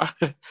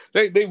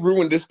they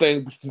ruined this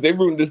thing. They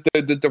ruined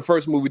the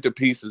first movie to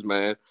pieces,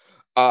 man.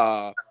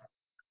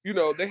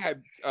 They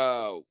had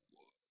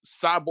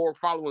Cyborg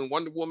following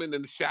Wonder Woman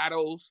in the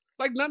shadows.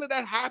 Like, none of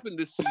that happened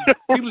this season.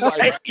 He was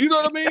like, you know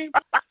what I mean?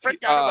 I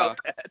forgot about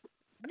that.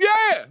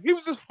 Yeah, he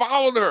was just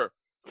following her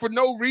for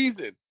no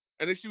reason.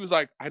 And then she was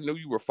like, I knew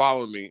you were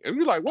following me. And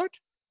you're like, what?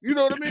 You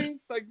know what I mean?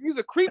 Like, he's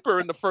a creeper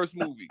in the first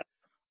movie.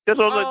 That's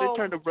all.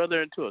 They turned the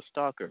brother into a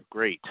stalker.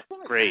 Great.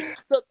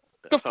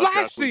 The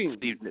Flash scene.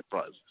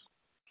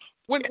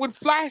 When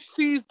Flash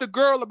sees the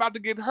girl about to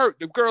get hurt,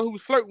 the girl who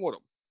was flirting with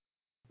him,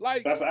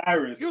 like that's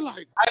Iris. You're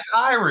like, that's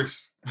Iris.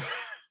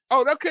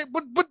 Oh, okay,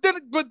 but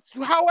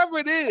however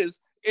it is,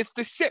 it's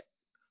the shit.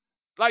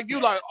 Like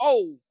you like,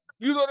 oh,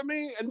 you know what I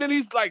mean? And then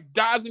he's like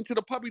dives into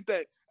the puppy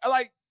thing. And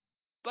like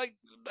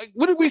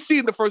what did we see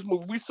in the first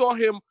movie? We saw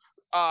him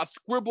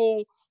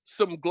scribble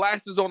some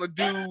glasses on a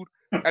dude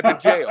at the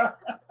jail.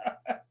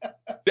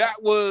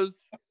 That was,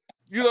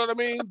 you know what I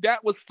mean?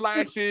 That was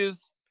Flash's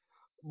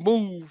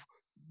move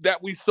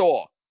that we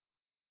saw.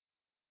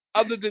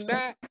 Other than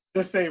that,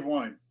 just save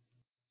one.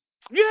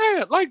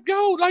 Yeah,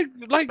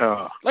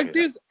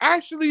 there's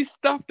actually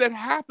stuff that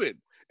happened,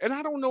 and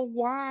I don't know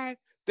why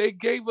they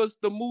gave us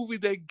the movie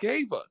they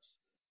gave us.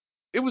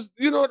 It was,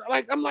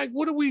 I'm like,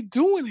 what are we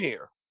doing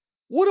here?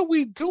 What are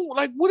we doing?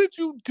 Like, what did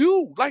you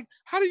do? Like,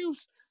 how do you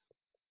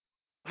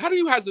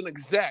as an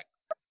exec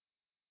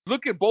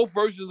look at both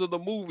versions of the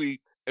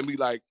movie and be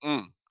like,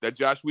 that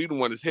Josh Whedon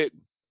one is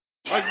hitting?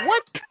 Like,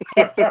 what?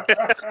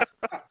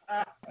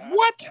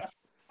 What?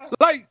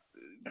 Like,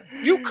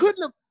 you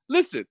couldn't have.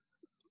 Listen,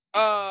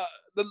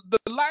 the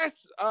last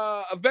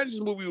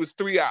Avengers movie was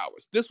 3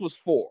 hours. This was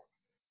 4.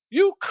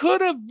 You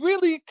could have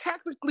really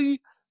technically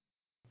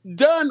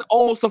done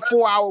almost a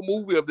 4-hour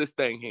movie of this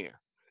thing here.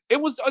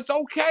 It's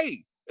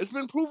okay. It's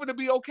been proven to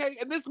be okay.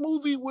 And this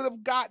movie would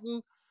have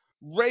gotten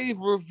rave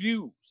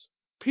reviews.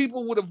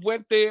 People would have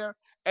went there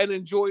and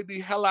enjoyed the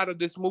hell out of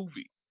this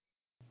movie.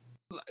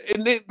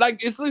 And it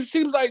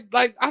seems like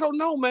I don't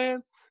know,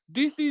 man.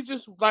 DC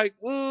just like,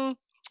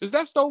 is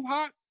that stove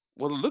hot?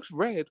 Well, it looks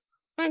red.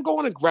 Man, go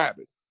on and grab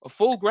it. A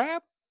full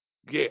grab?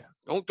 Yeah.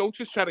 Don't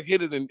just try to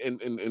hit it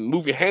and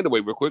move your hand away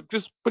real quick.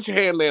 Just put your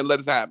hand there and let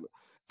it happen.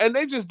 And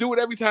they just do it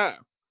every time.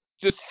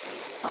 Just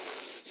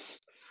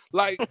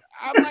like,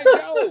 I'm like,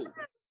 yo,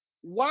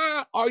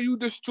 why are you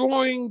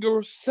destroying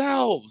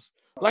yourselves?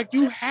 Like,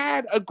 you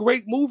had a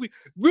great movie.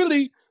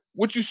 Really,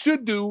 what you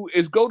should do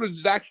is go to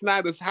Zack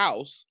Snyder's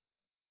house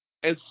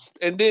and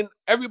then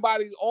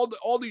everybody, all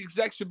the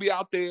execs should be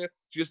out there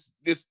just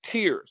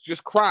tears,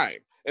 just crying.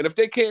 And if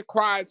they can't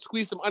cry,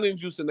 squeeze some onion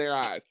juice in their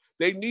eyes.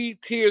 They need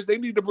tears. They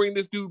need to bring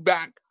this dude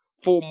back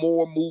for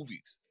more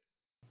movies.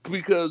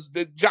 Because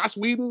the Joss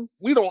Whedon,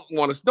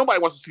 nobody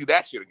wants to see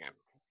that shit again.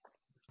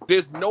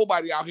 There's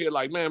nobody out here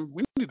like, man,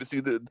 we need to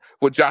see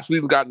what Joss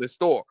Whedon got in his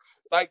store.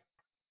 Like,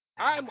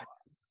 I'm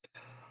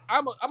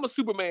a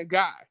Superman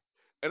guy.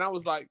 And I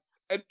was like,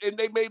 and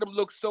they made him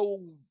look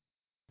so,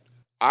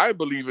 I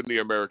believe in the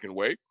American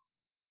way.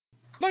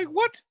 Like,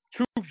 what?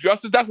 Truth,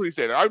 justice? That's what he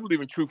said. I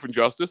believe in truth and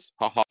justice.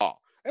 Ha ha.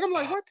 And I'm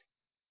like, what?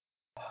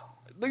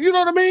 You know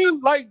what I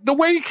mean? Like, the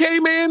way he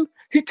came in,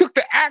 he took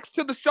the axe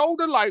to the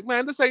shoulder, like,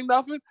 man, this ain't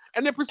nothing,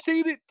 and then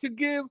proceeded to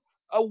give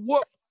a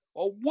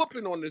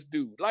whooping on this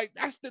dude. Like,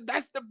 that's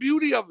the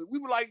beauty of it. We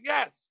were like,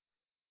 yes.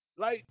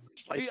 Like,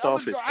 sliced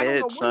off his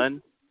head,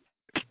 son.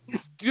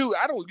 Dude,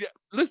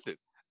 listen,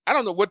 I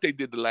don't know what they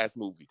did the last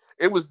movie.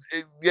 I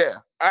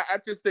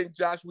just think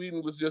Joss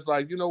Whedon was just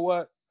like, you know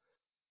what?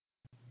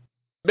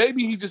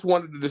 Maybe he just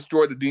wanted to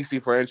destroy the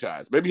DC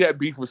franchise. Maybe he had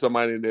beef with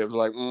somebody in there. It was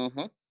like,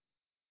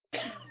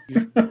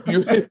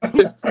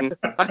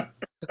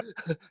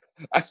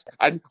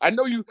 I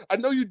know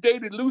you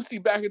dated Lucy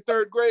back in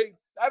 3rd grade.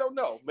 I don't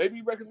know.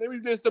 Maybe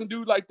there's some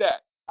dude like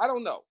that. I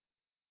don't know.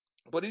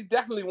 But he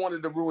definitely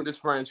wanted to ruin this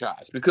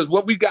franchise because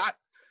what we got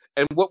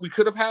and what we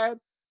could have had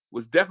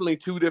was definitely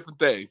 2 different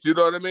things. You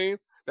know what I mean?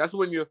 That's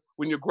when your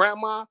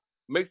grandma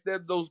makes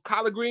those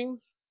collard greens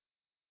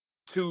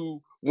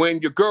to when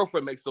your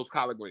girlfriend makes those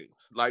collard greens.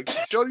 Like,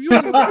 Jody, you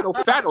ain't got no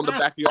fat on the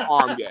back of your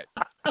arm yet.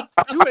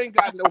 You ain't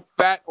got no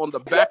fat on the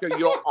back of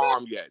your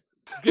arm yet.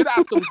 Get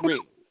out some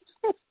greens.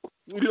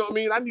 You know what I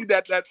mean? I need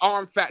that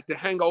arm fat to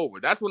hang over.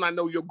 That's when I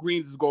know your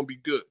greens is going to be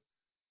good.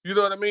 You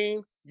know what I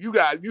mean? You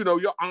got,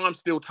 your arm's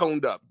still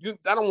toned up.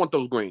 I don't want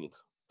those greens.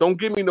 Don't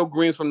give me no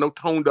greens from no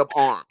toned up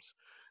arms.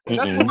 And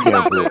that's what we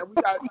got, man.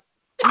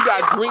 We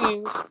got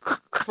greens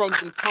from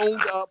some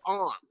toned up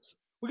arms.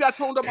 We got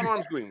toned up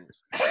arms greens.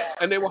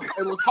 And it was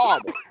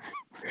horrible.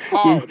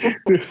 Horrible.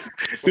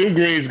 Them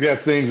greens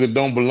got things that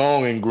don't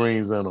belong in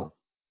greens in them.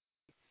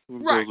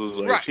 Right.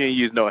 She didn't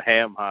use no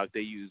ham hock.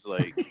 They use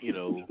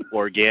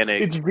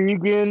organic. It's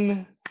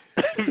vegan.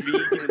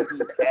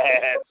 Vegan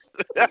ass.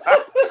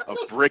 A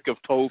brick of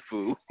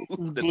tofu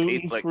that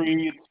tastes like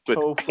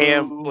with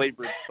ham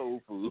flavored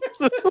tofu.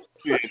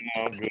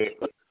 I'm good.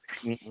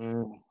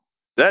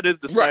 That is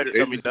the Snyder.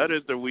 I mean, that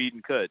is the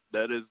Whedon cut.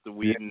 That is the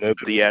Whedon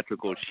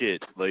theatrical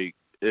shit. Like,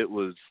 it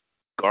was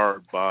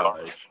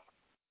garbage.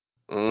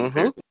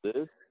 Mm-hmm.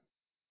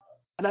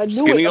 And I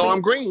knew Skinny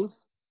arm greens.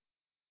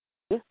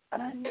 Yeah,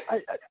 and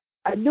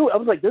I knew it. I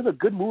was like, there's a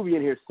good movie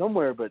in here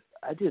somewhere, but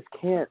I just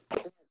can't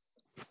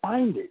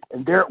find it.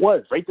 And there it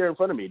was, right there in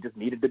front of me. It just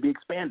needed to be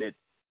expanded.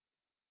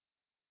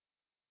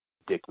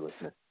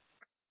 Ridiculousness.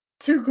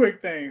 2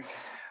 quick things.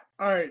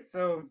 All right,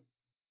 so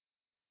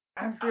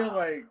I feel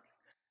like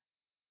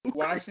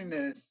watching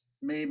this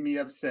made me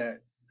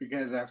upset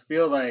because I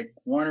feel like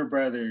Warner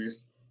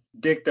Brothers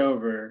dicked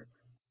over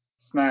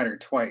Snyder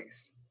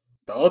twice.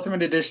 The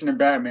Ultimate Edition of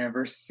Batman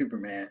versus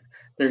Superman,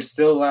 there's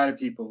still a lot of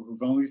people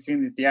who've only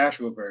seen the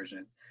theatrical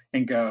version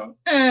and go,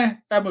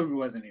 that movie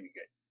wasn't any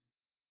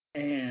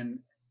good. And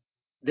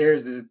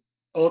there's the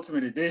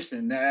Ultimate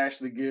Edition that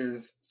actually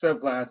gives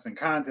subplots and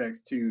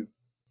context to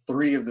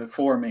three of the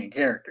four main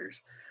characters,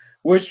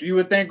 which you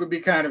would think would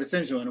be kind of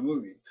essential in a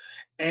movie.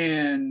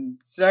 And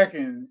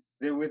second,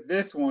 that with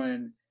this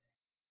one,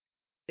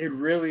 it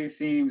really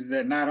seems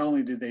that not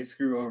only did they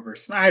screw over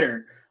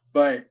Snyder,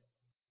 but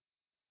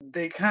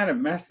they kind of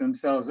messed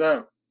themselves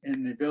up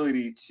in the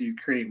ability to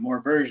create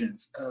more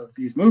versions of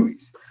these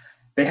movies.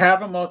 They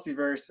have a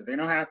multiverse, so they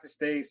don't have to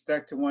stay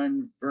stuck to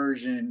one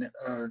version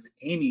of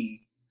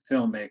any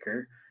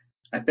filmmaker.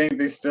 I think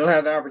they still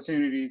have the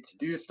opportunity to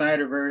do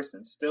Snyderverse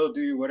and still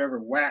do whatever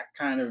whack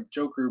kind of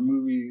Joker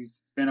movies,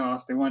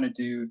 spin-offs they want to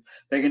do.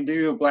 They can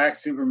do a Black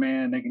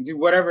Superman. They can do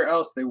whatever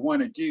else they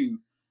want to do.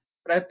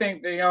 But I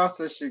think they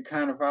also should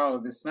kind of follow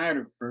the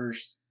Snyderverse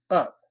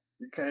up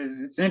because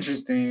it's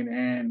interesting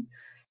and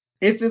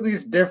it's at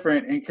least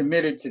different and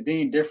committed to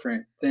being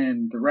different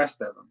than the rest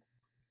of them.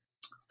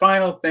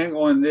 Final thing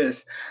on this,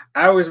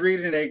 I was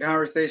reading a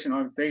conversation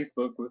on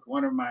Facebook with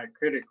one of my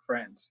critic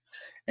friends,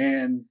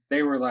 and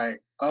they were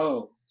like,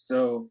 "Oh,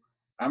 so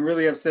I'm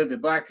really upset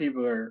that black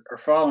people are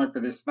falling for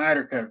this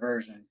Snyder Cut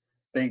version,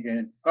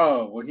 thinking,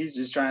 oh, well, he's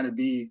just trying to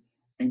be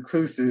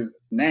inclusive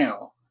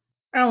now."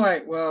 I'm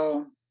like,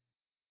 well,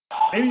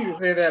 maybe you could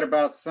say that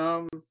about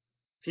some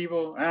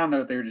people. I don't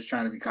know if they were just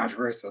trying to be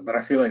controversial, but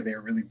I feel like they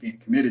were really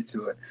being committed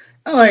to it.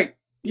 I'm like,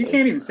 you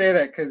can't even say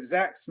that because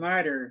Zack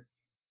Snyder,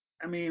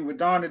 I mean, with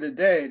Dawn of the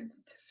Dead,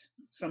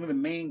 some of the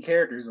main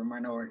characters are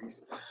minorities.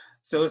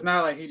 So it's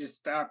not like he just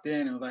stopped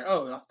in and was like,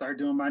 oh, I'll start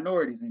doing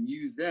minorities and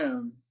use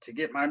them to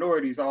get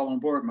minorities all on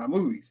board my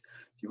movies.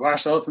 If you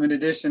watch the Ultimate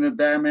Edition of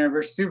Batman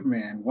vs.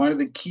 Superman, one of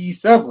the key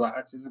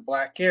subplots is a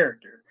black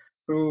character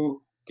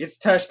who gets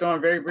touched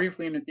on very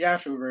briefly in the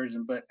theatrical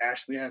version, but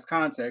actually has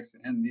context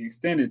in the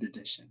extended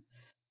edition.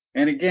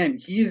 And again,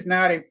 he's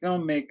not a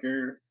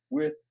filmmaker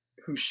with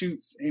who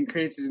shoots and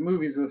creates his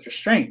movies with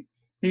restraint.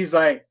 He's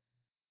like,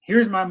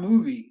 here's my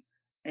movie,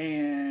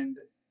 and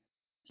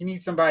you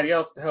need somebody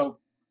else to help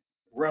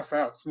rough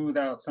out, smooth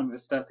out some of the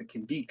stuff that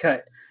can be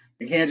cut.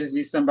 It can't just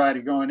be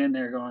somebody going in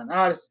there going,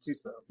 oh, this is too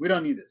slow. We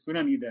don't need this. We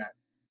don't need that.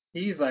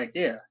 He's like,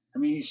 yeah. I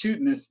mean, he's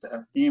shooting this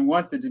stuff. He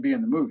wants it to be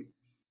in the movie.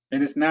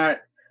 And it's not,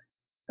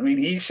 I mean,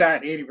 he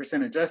shot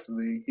 80% of Justice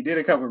League. He did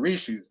a couple of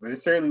reshoots, but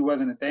it certainly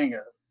wasn't a thing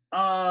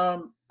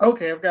of,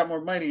 okay, I've got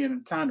more money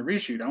and time to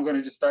reshoot. I'm going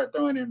to just start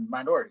throwing in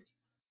minorities.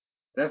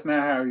 That's not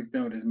how he's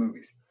doing his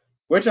movies.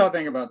 What y'all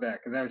think about that?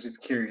 Because I was just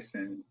curious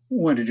and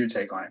wanted your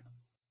take on it.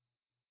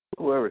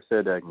 Whoever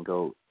said that can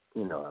go,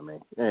 you know what I mean.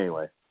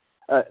 Anyway,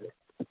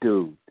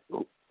 dude,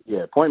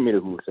 yeah, point me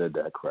to who said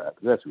that crap.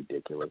 That's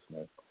ridiculous,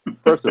 man.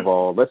 First of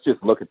all, let's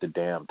just look at the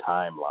damn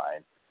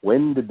timeline.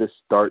 When did this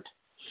start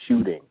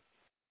shooting?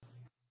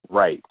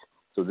 Right.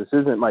 So this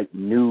isn't like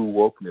new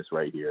wokeness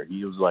right here.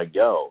 He was like,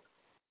 yo,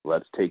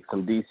 let's take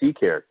some DC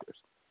characters.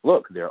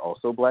 Look, they're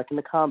also black in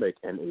the comic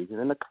and Asian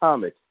in the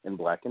comic and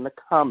black in the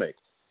comic.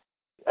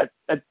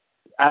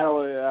 I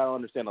don't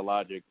understand the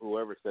logic.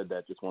 Whoever said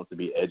that just wants to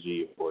be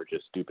edgy or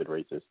just stupid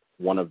racist.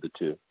 One of the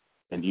two.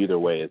 And either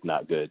way is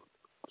not good.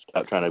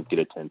 Stop trying to get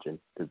attention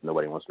because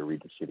nobody wants to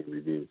read the shitty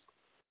reviews.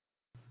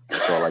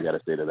 That's all I got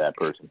to say to that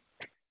person.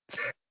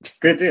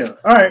 Good deal.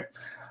 All right.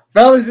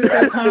 Fellas, it's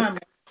that time.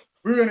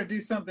 We're going to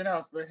do something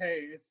else, but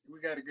hey, we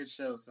got a good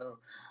show. So,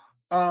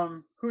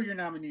 who are your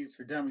nominees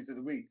for Dummies of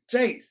the Week?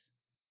 Jace,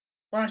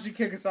 why don't you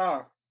kick us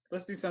off?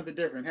 Let's do something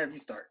different. Have you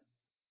start.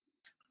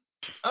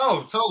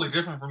 Oh, totally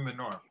different from the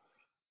norm.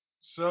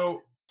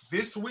 So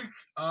this week,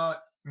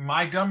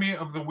 my dummy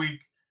of the week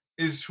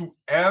is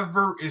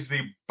whoever is the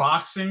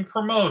boxing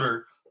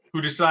promoter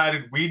who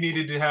decided we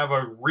needed to have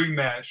a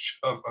rematch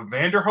of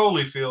Evander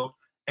Holyfield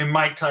and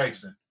Mike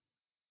Tyson.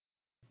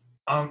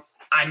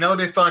 I know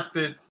they thought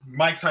that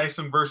Mike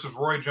Tyson versus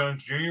Roy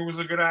Jones Jr. was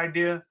a good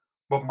idea,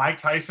 but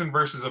Mike Tyson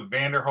versus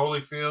Evander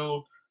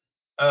Holyfield,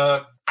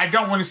 I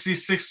don't want to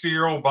see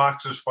 60-year-old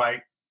boxers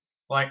fight.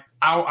 Like,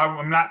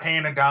 I'm not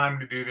paying a dime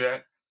to do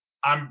that.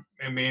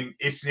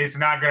 It's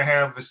not going to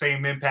have the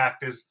same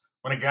impact as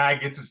when a guy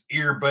gets his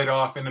ear bit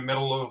off in the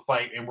middle of a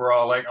fight and we're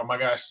all like, oh my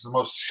gosh, it's the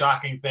most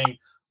shocking thing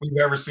we've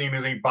ever seen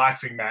in a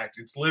boxing match.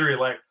 It's literally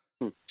like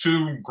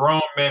two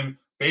grown men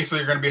basically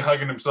are going to be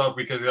hugging themselves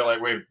because they're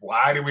like, wait,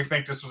 why did we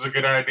think this was a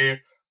good idea?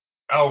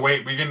 Oh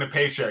wait, we're getting a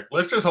paycheck.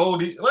 Let's just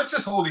hold each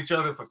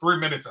other for 3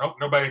 minutes and hope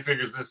nobody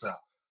figures this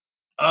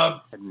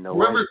out.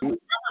 Whoever thinks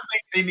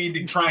they need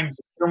to try and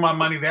steal my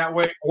money that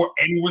way or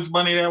anyone's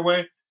money that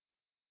way,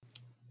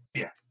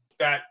 yeah,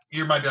 that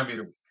you're my dummy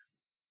to week.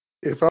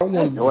 If I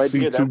wanted to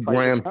see two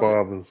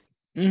grandfathers,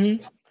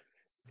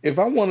 if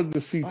I wanted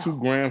to see two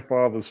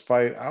grandfathers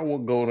fight, I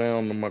would go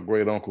down to my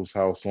great uncle's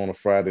house on a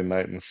Friday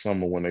night in the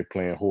summer when they're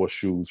playing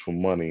horseshoes for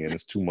money and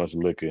there's too much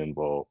liquor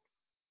involved.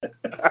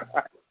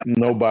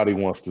 Nobody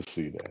wants to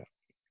see that.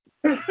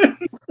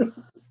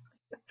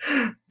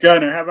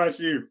 Gunner, how about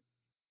you?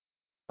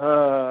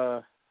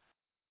 I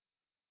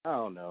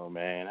don't know,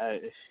 man.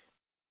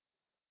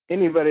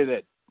 Anybody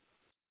that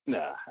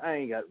I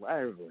ain't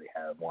really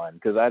have one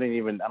because I don't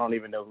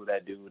even know who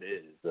that dude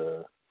is.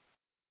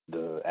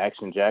 The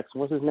Action Jackson,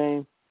 what's his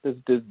name? This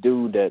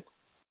dude that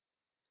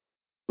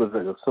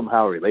was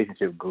somehow a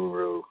relationship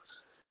guru,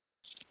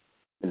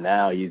 and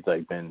now he's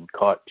like been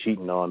caught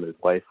cheating on his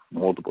wife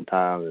multiple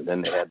times, and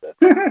then they had the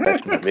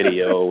professional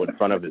video in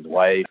front of his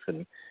wife,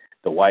 and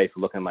the wife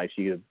looking like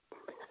she was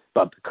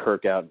about to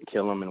kirk out and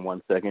kill him in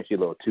 1 second. She's a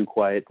little too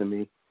quiet to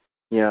me.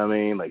 You know what I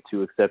mean? Like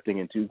too accepting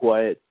and too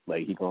quiet.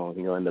 Like he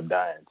gonna end up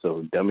dying.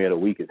 So dummy of the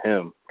week is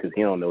him because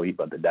he don't know he's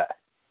about to die.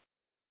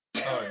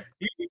 Oh,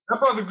 yeah. That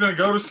brother's gonna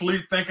go to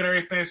sleep thinking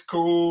everything's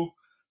cool.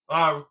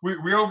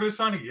 We over this,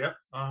 honey? Yep.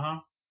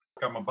 Got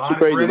my bonnet She's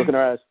crazy. ready. Look in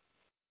her eyes.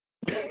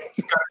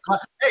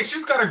 Hey,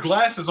 she's got her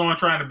glasses on,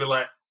 trying to be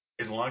like,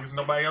 as long as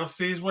nobody else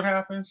sees what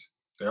happens,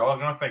 they're all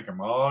gonna think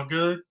I'm all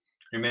good.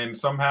 And then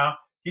somehow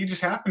he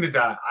just happened to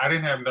die. I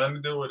didn't have nothing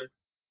to do with it.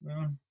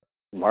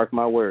 Mark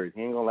my words,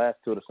 he ain't gonna last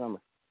till the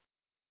summer.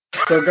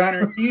 So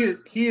Gunner,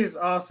 he is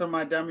also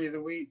my dummy of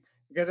the week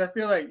because I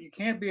feel like you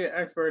can't be an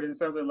expert in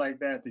something like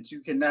that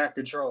you cannot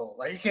control.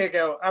 Like you can't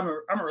go, I'm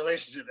a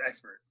relationship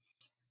expert.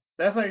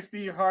 That's like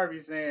Steve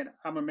Harvey saying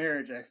I'm a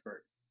marriage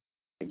expert.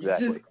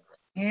 Exactly. You just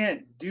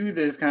can't do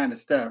this kind of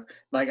stuff.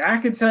 Like I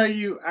can tell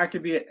you, I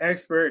could be an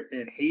expert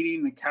at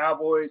hating the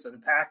Cowboys or the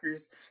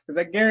Packers because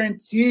I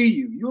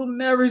guarantee you'll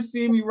never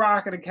see me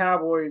rocking a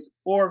Cowboys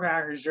or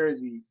Packers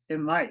jersey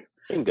in life.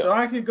 Bingo. So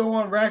I could go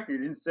on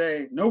record and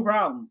say, no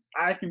problem,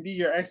 I can be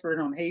your expert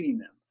on hating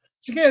them.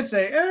 But you can't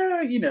say,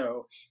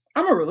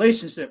 I'm a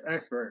relationship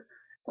expert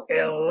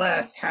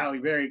unless Halle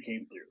Berry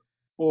came through.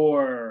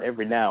 Or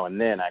every now and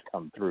then I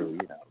come through,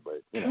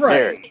 but right.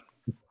 Marriage.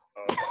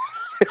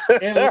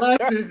 Unless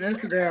this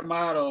Instagram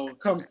model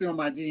comes through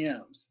my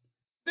DMs,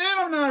 then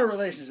I'm not a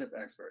relationship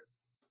expert.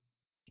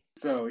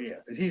 So yeah,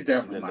 but he's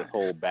definitely and then this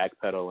whole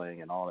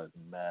backpedaling and all this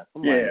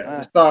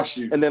mess. Soft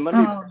shoot. And then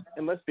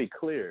let's be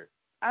clear.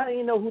 I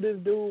didn't know who this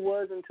dude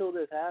was until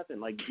this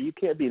happened. Like you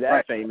can't be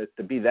that famous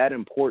to be that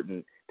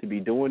important to be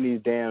doing these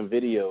damn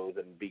videos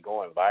and be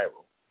going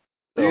viral.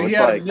 So dude, he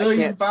had a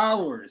million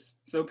followers.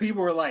 So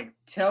people were like,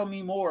 "Tell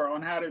me more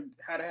on how to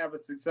have a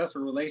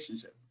successful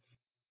relationship."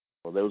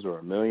 Well, those were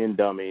a million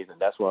dummies,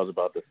 and that's what I was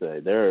about to say.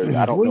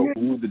 I don't know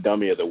who the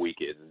dummy of the week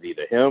is. It's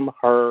either him,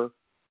 her,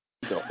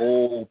 the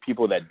whole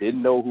people that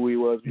didn't know who he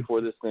was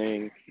before this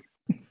thing,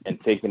 and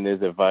taking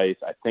his advice.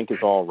 I think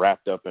it's all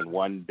wrapped up in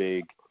one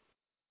big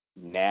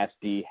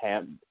nasty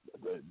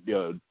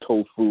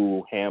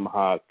tofu ham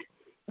hock,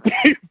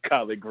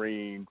 collard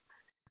greens,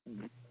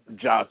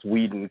 Joss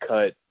Whedon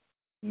cut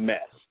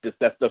mess. Just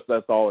that's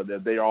all.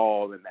 They're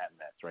all in that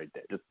mess right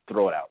there. Just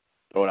throw it out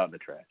in the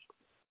trash.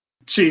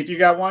 Chief, you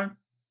got one?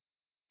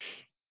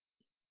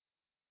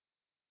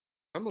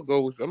 I'm gonna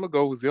go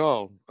with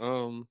y'all.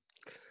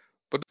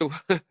 But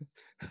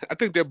I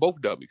think they're both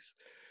dummies.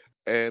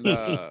 And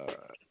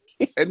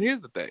and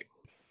here's the thing.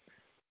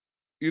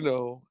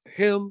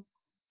 Him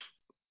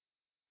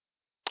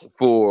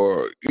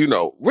for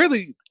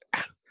really,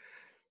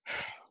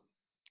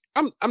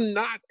 I'm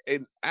not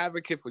an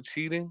advocate for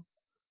cheating,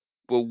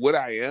 but what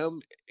I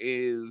am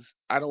is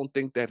I don't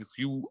think that if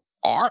you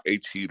are a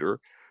cheater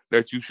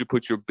that you should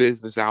put your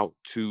business out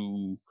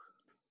to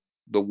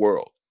the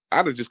world.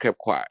 I'd have just kept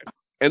quiet.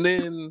 And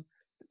then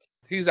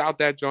he's out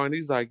that joint.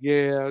 He's like,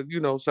 yeah,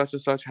 such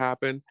and such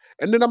happened.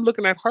 And then I'm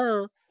looking at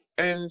her,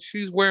 and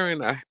she's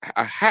wearing a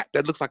hat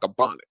that looks like a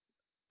bonnet.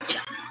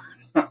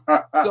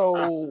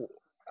 So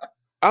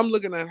I'm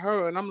looking at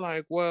her, and I'm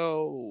like,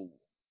 well,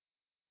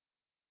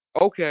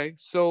 okay,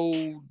 so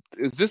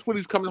is this what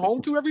he's coming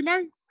home to every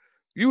night?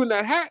 You in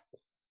that hat?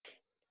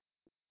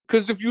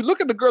 Because if you look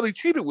at the girl he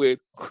cheated with,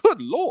 good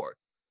Lord.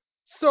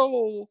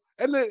 So,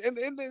 and then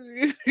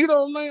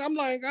I'm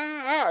like, all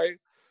right.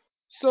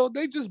 So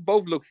they just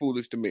both look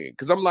foolish to me.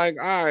 Because I'm like,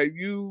 all right,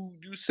 you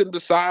sitting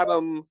beside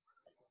him,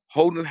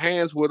 holding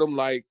hands with him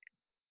like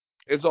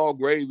it's all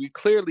gravy.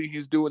 Clearly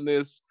he's doing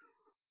this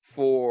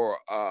for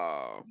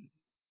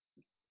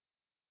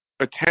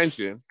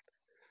attention.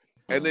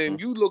 And then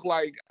you look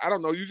like, I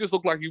don't know, you just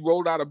look like you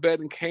rolled out of bed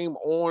and came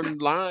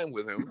online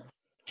with him.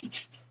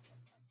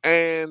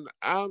 And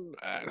I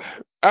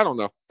don't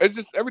know. It's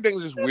just,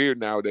 everything's just weird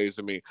nowadays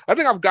to me. I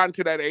think I've gotten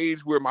to that age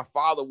where my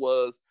father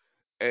was,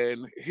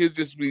 and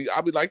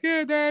I'll be like,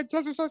 yeah, Dad,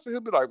 such and such. And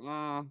he'll be like,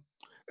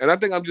 And I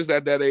think I'm just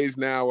at that age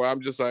now where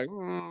I'm just like,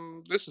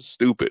 this is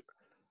stupid.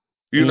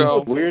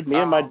 It's weird. Me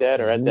and my dad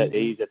are at that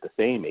age, at the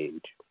same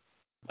age.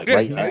 Like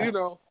right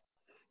now.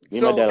 Me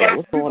and my dad are like,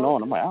 what's going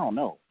on? I'm like, I don't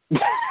know.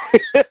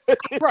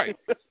 Right.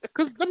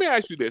 Because let me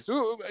ask you this.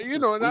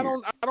 And I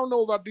don't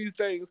know about these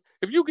things.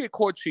 If you get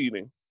caught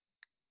cheating,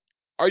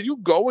 are you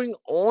going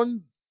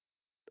on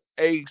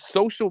a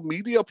social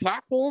media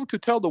platform to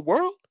tell the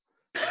world?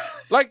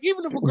 Like,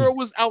 even if a girl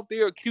was out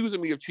there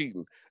accusing me of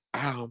cheating,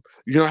 I've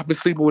been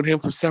sleeping with him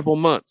for several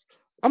months.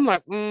 I'm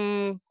like,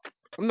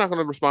 I'm not going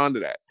to respond to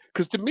that.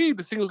 Because to me,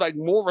 it seems like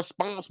more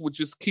response would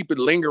just keep it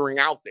lingering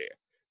out there.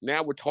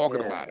 Now we're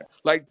talking about it.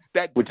 Like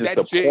that. Which is that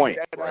the point,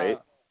 that, right?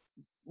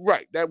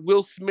 Right. That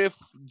Will Smith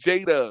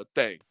Jada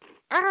thing.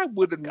 I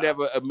would have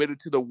never admitted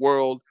to the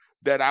world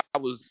that I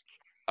was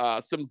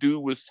some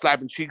dude was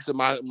slapping cheeks at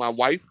my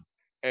wife,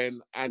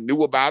 and I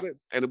knew about it,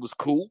 and it was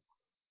cool.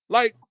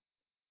 Like,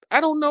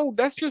 I don't know.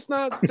 That's just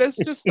not.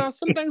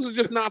 Some things are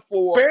just not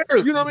for. Fair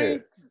is You know what I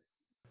mean?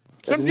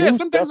 That's Some new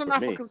things stuff are for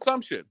not me. for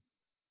consumption.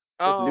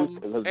 That's new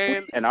stuff.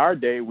 And In our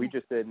day, we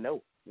just said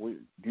no. We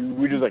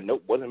just like,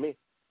 nope, wasn't me.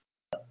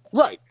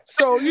 right.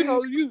 So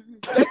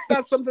that's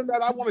not something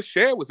that I want to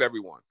share with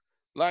everyone.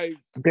 Like,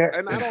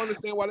 and I don't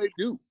understand why they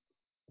do.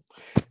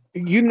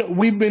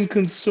 We've been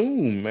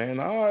consumed, man.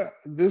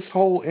 This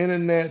whole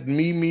internet,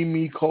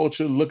 me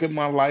culture, look at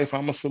my life,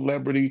 I'm a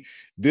celebrity.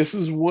 This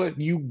is what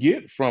you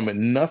get from it.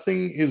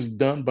 Nothing is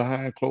done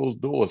behind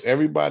closed doors.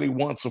 Everybody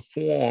wants a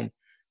form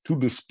to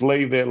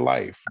display their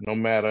life, no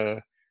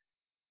matter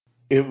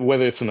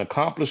whether it's an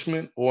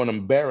accomplishment or an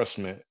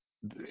embarrassment.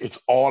 It's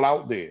all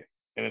out there.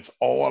 And it's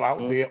all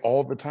out there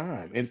all the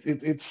time.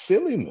 It's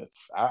silliness.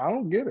 I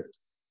don't get it.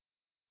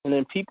 And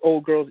then peep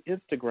old girls'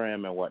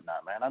 Instagram and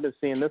whatnot, man. I've been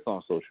seeing this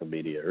on social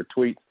media or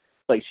tweets.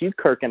 Like, she's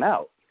kirking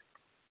out.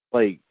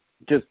 Like,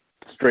 just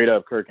straight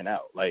up kirking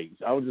out. Like,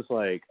 I was just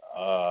like,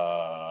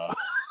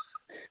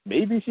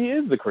 maybe she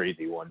is the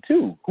crazy one,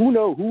 too. Who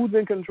knows? Who's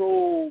in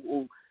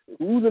control?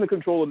 Who's in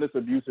control of this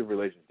abusive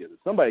relationship? Is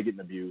somebody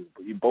getting abused?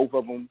 Both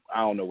of them?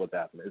 I don't know what's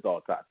happening. It's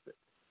all toxic.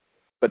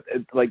 But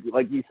it's like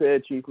you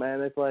said, Chief, man,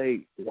 it's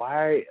like,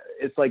 why?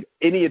 It's like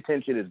any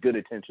attention is good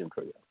attention for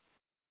them.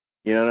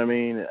 You know what I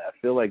mean? I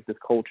feel like this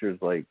culture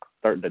is like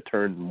starting to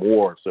turn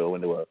more so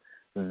into a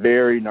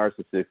very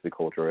narcissistic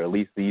culture, or at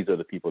least these are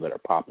the people that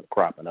are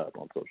cropping up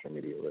on social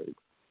media. Right?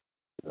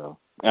 So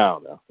I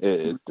don't know.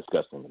 It's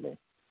disgusting to me.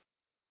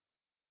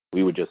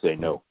 We would just say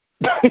no.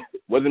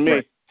 Wasn't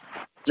me.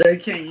 J.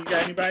 King, you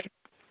got anybody?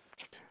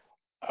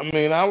 I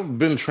mean, I've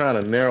been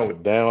trying to narrow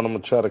it down. I'm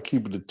gonna try to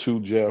keep it to two,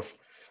 Jeff.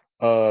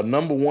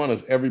 Number one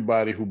is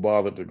everybody who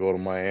bothered to go to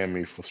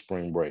Miami for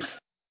spring break.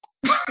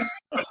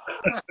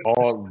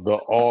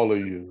 all of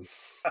yous,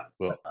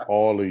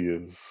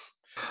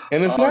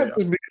 and it's not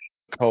just because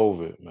of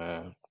COVID,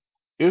 man.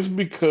 It's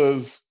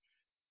because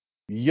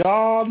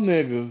y'all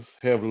niggas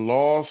have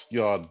lost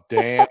your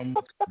damn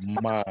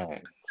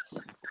minds.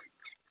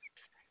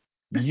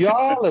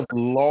 Y'all have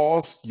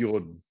lost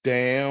your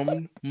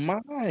damn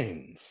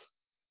minds.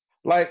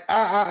 Like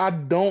I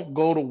don't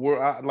go to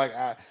work.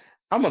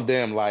 I'm a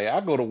damn liar. I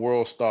go to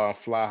World Star and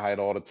Fly Height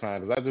all the time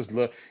because I just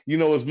love.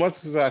 As much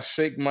as I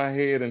shake my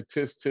head and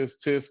tisk tisk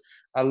tisk,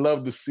 I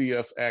love to see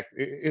us act.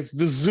 It's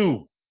the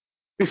zoo.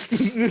 It's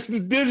the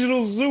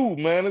digital zoo,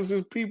 man. It's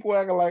just people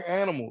acting like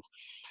animals.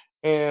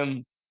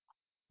 And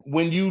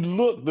when you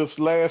look this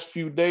last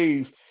few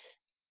days,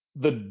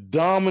 the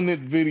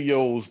dominant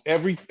videos,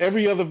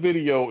 every other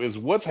video is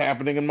what's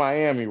happening in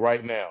Miami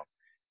right now.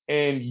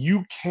 And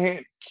you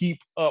can't keep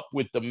up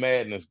with the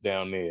madness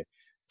down there.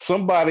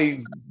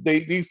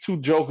 These two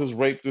jokers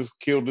raped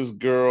killed this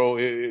girl.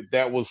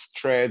 That was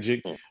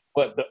tragic.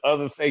 But the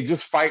other thing,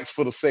 just fights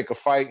for the sake of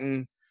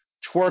fighting,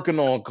 twerking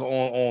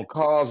on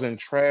cars in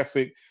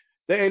traffic.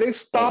 They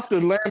stopped the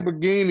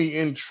Lamborghini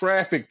in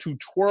traffic to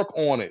twerk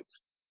on it.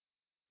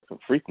 Some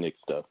Freaknik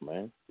stuff,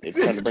 man. They're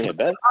trying to bring it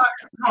back.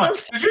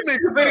 Did you see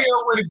the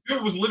video where the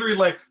dude was literally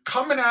like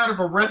coming out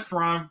of a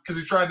restaurant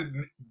because he tried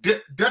to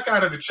duck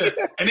out of the check,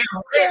 and then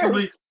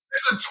randomly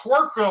there's a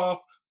twerk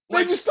off.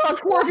 They just start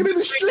twerking in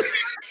the street.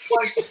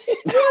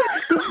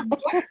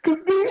 Because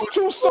these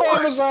two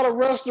servers at a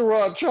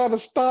restaurant trying to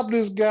stop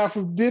this guy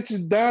from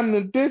down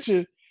the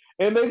ditching,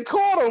 and they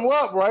caught him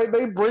up, right?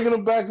 They bringing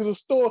him back to the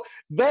store.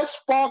 That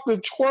sparked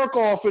a twerk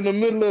off in the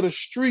middle of the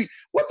street.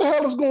 What the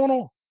hell is going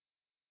on?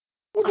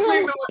 I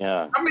mean,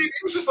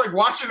 it was just like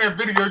watching that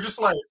video, just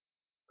like,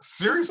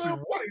 seriously,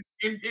 what?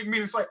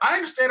 It's like, I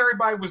understand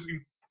everybody was,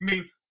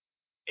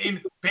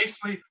 in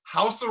basically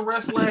house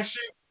arrest last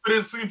year, but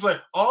it seems like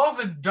all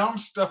the dumb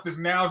stuff is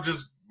now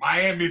just,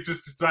 Miami just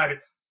decided,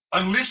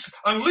 unleash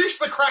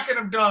the Kraken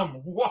of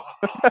dumb. Wow.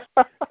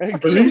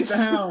 Release the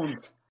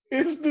hounds.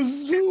 It's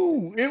the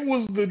zoo. It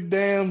was the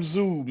damn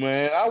zoo,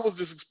 man. I was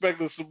just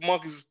expecting some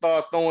monkeys to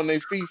start throwing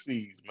their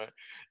feces, man.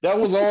 That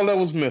was all that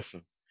was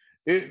missing.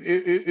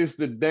 It's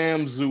the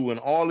damn zoo, and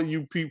all of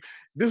you people.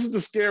 This is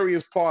the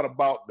scariest part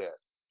about that.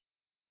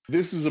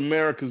 This is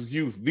America's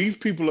youth. These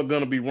people are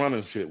going to be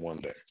running shit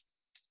one day.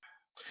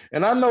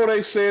 And I know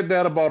they said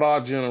that about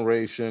our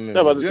generation. And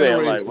the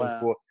generation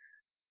before.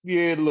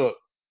 Yeah, look.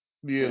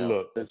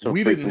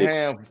 We didn't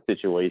have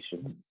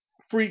situation.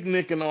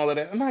 Freaknik and all of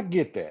that. And I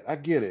get that. I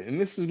get it.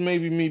 And this is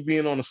maybe me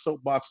being on the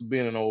soapbox and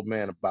being an old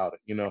man about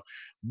it,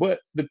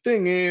 But the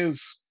thing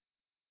is,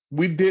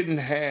 we didn't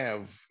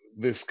have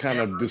this kind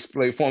of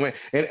display format.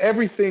 And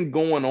everything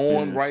going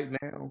on right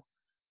now,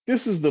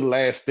 this is the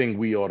last thing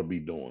we ought to be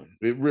doing.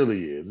 It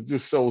really is. It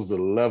just shows the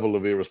level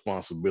of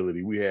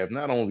irresponsibility we have,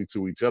 not only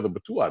to each other,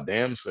 but to our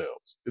damn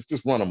selves. It's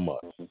just run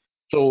amok.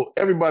 So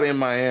everybody in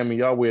Miami,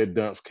 y'all wear a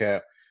dunce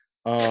cap.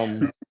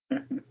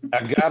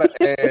 I gotta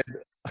add.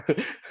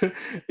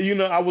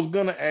 I was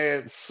gonna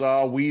add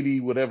Saw Weedy,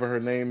 whatever her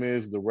name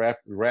is, the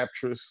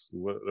raptress,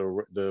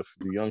 the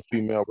young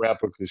female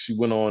rapper, because she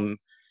went on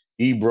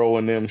Ebro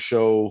and them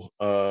show,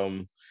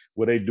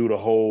 where they do the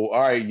whole,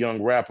 all right,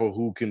 young rapper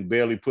who can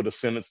barely put a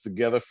sentence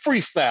together,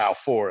 freestyle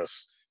for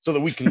us, so that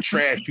we can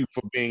trash you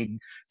for being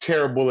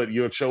terrible at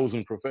your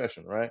chosen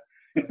profession, right?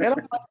 And I'm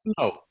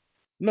like,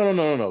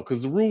 no,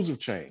 because the rules have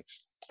changed.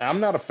 I'm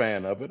not a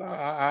fan of it,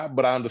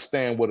 but I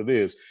understand what it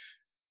is.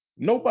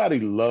 Nobody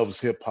loves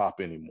hip hop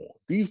anymore.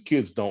 These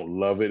kids don't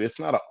love it. It's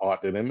not an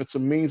art to them. It's a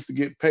means to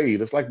get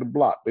paid. It's like the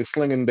block. They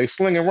slinging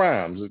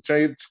rhymes. They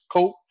change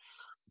coke,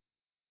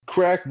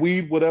 crack,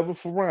 weed, whatever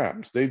for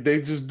rhymes. They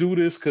just do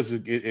this because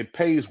it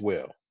pays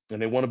well,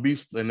 and they want to be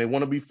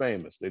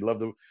famous. They love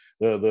the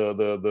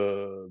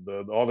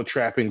all the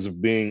trappings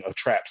of being a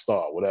trap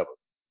star, whatever.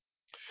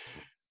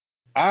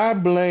 I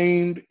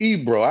blamed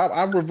Ebro.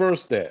 I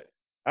reversed that.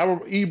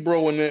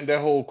 Ebro and that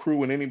whole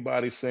crew and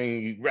anybody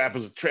saying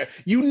rappers are trap.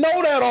 You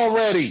know that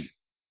already.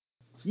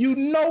 You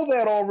know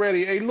that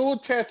already. A little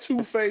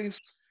tattoo face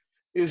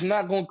is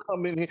not gonna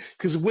come in here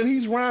because when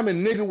he's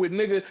rhyming nigga with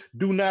nigga,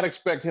 do not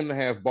expect him to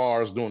have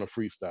bars doing a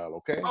freestyle.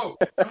 Okay. Oh,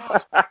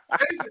 God. That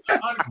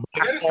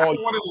is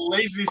all- one of the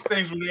laziest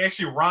things when they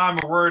actually rhyme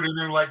a word and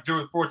then like do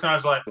it 4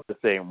 times. Like, It's the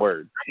same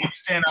word. you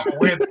stand out the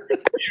way the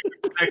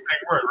next same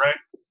word, right?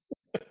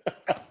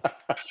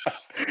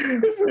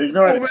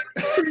 Ignore What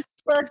are we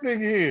expecting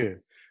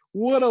here?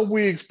 What are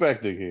we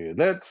expecting here?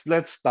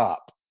 Let's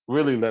stop.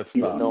 Really, let's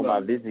You don't stop. know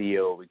my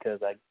Vizio because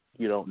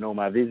you don't know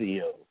my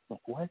Vizio.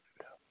 Like, what?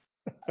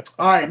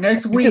 All right,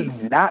 next You week.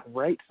 just not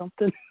write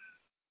something?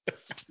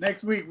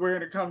 Next week we're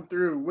gonna come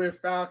through with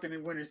Falcon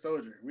and Winter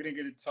Soldier. We didn't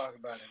get to talk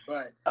about it,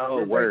 but Oh,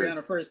 we'll break word. down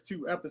the first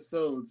 2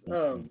 episodes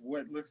of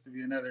what looks to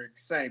be another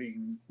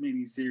exciting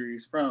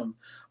miniseries from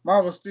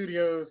Marvel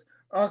Studios.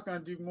 Also gonna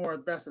do more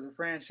Best of the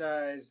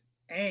Franchise,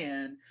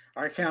 and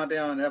our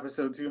countdown to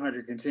episode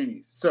 200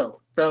 continues.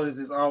 So, fellas,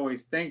 as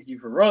always, thank you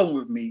for rolling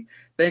with me.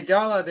 Thank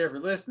y'all out there for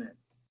listening.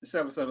 This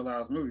episode of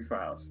Lyle's Movie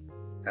Files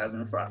has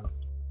been filed.